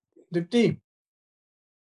 Dipti,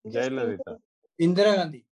 Jayalalithaa. Indira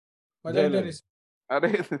Gandhi, mother Jayalalithaa. Teresa.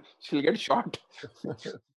 Arey, she'll get shot.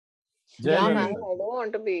 Yeah, man, Jayalalithaa. I don't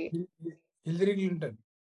want to be. Hillary Clinton.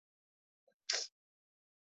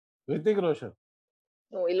 Hrithik Roshan.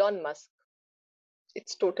 No, Elon Musk.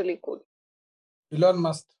 It's totally cool. Elon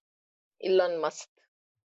Musk. Elon Musk.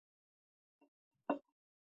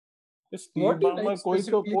 Steve What do you Barmer. like कोई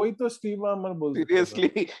specifically? तो Steve Barmer बोल सकता था. Seriously,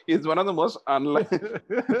 he's one of the most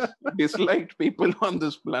disliked people on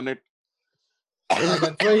this planet.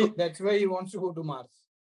 That's why he wants to go to Mars.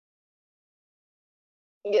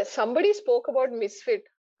 Yes, somebody spoke about Misfit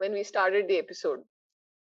when we started the episode.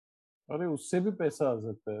 अरे उससे भी पैसा आ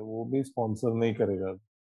सकता है. वो भी स्पॉन्सर नहीं करेगा.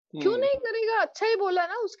 क्यों नहीं करेगा? अच्छा ही बोला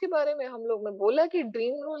ना उसके बारे में हम लोग. मैं बोला कि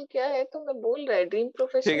ड्रीम रोल क्या है तो मैं बोल रहा है ड्रीम ठीक है,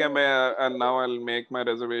 प्रोफेशन. मैं now I'll make my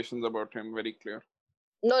reservations about him very clear.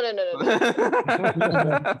 No.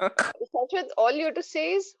 Sachwat, all you have to say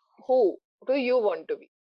is who do you want to be?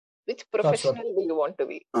 Which professional do you want to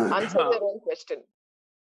be? Answer your own question.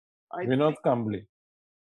 Vinod Kambli.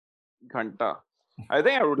 Ghanta. I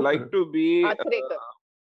think I would like to be Athrekar.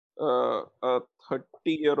 a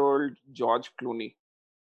 30-year-old George Clooney.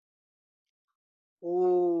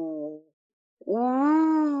 Ooh. Ooh.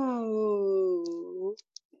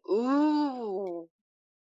 Ooh.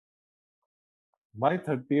 Why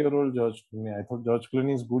 30-year-old George Clooney? I thought George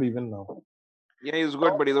Clooney is good even now. Yeah, he's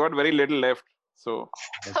good, but he's got very little left. So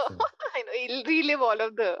That's it. I know he'll relive all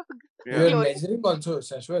of the. You are Glory. measuring also,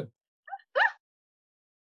 Shashwat.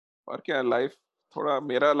 और क्या life थोड़ा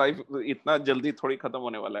मेरा life इतना जल्दी थोड़ी खत्म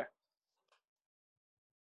होने वाला है.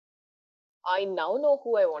 I now know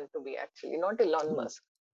who I want to be actually, not Elon Musk.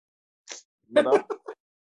 बताओ.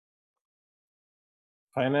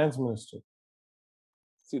 Finance Minister.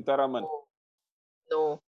 Sitharaman.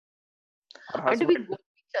 No. Her I want to be husband.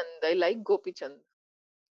 Gopi Chand. I like Gopi Chand.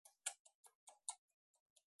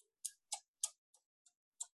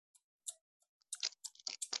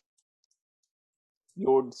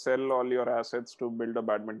 You would sell all your assets to build a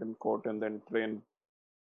badminton court and then train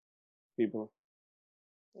people.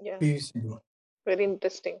 Yeah, PVC. very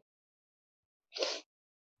interesting.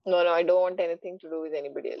 No, I don't want anything to do with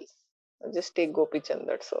anybody else. I'll just take Gopi Chand,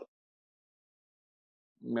 that's all.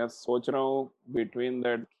 मैं सोच रहा हूँ between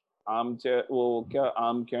that आम वो क्या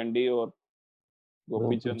आम candy और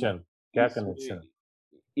गोपी चंद. चंद. क्या इसमें कनेक्शन?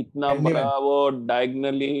 इतना Candy बड़ा वो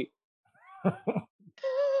diagonally.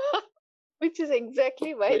 Which is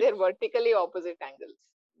exactly why they're vertically opposite angles.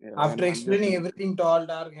 Yeah, After and I'm explaining just- everything, tall,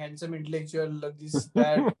 dark, handsome, intellectual, this,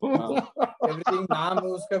 that, everything, नाम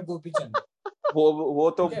है उसका गोपी चंद. वो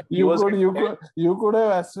तो Yeah. he was You could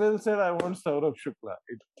have as well said I want Saurabh Shukla.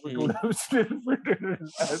 It would have still fitted in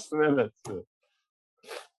as well as well.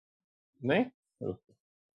 नहीं? No.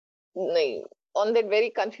 On that very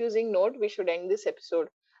confusing note, we should end this episode.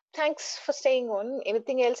 Thanks for staying on.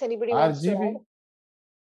 Anything else anybody wants to RGB. add?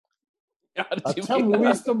 अच्छा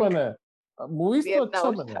movies तो बना है. Movies We तो are अच्छा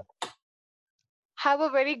now बना है. Have a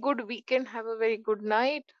very good weekend. Have a very good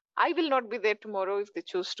night. I will not be there tomorrow if they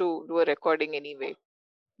choose to do a recording anyway.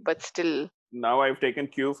 But still, Now I've taken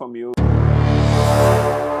cue from you.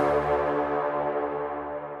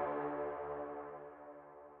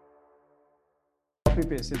 Copy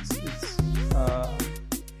paste. It's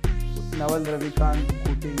Naval Ravikant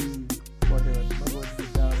quoting whatever Bhagavad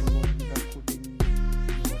Gita quoting whatever.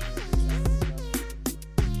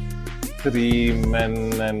 3 men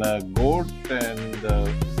and a goat, and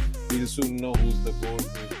we'll soon know who's the goat.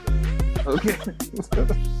 Who's the... Okay.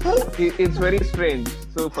 It's very strange.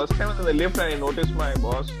 So first time in the lift, I noticed my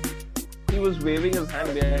boss. He was waving his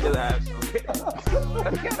hand behind his ass. Okay.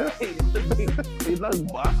 He's like,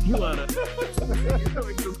 boss, you are. It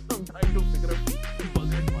took some time to figure out.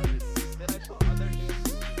 Then I saw other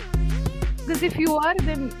days. Because if you are,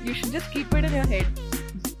 then you should just keep it in your head.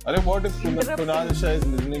 What if Interrupting. Kunal Shah is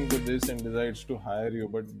listening to this and decides to hire you,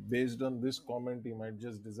 but based on this comment, he might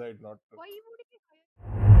just decide not to? Why would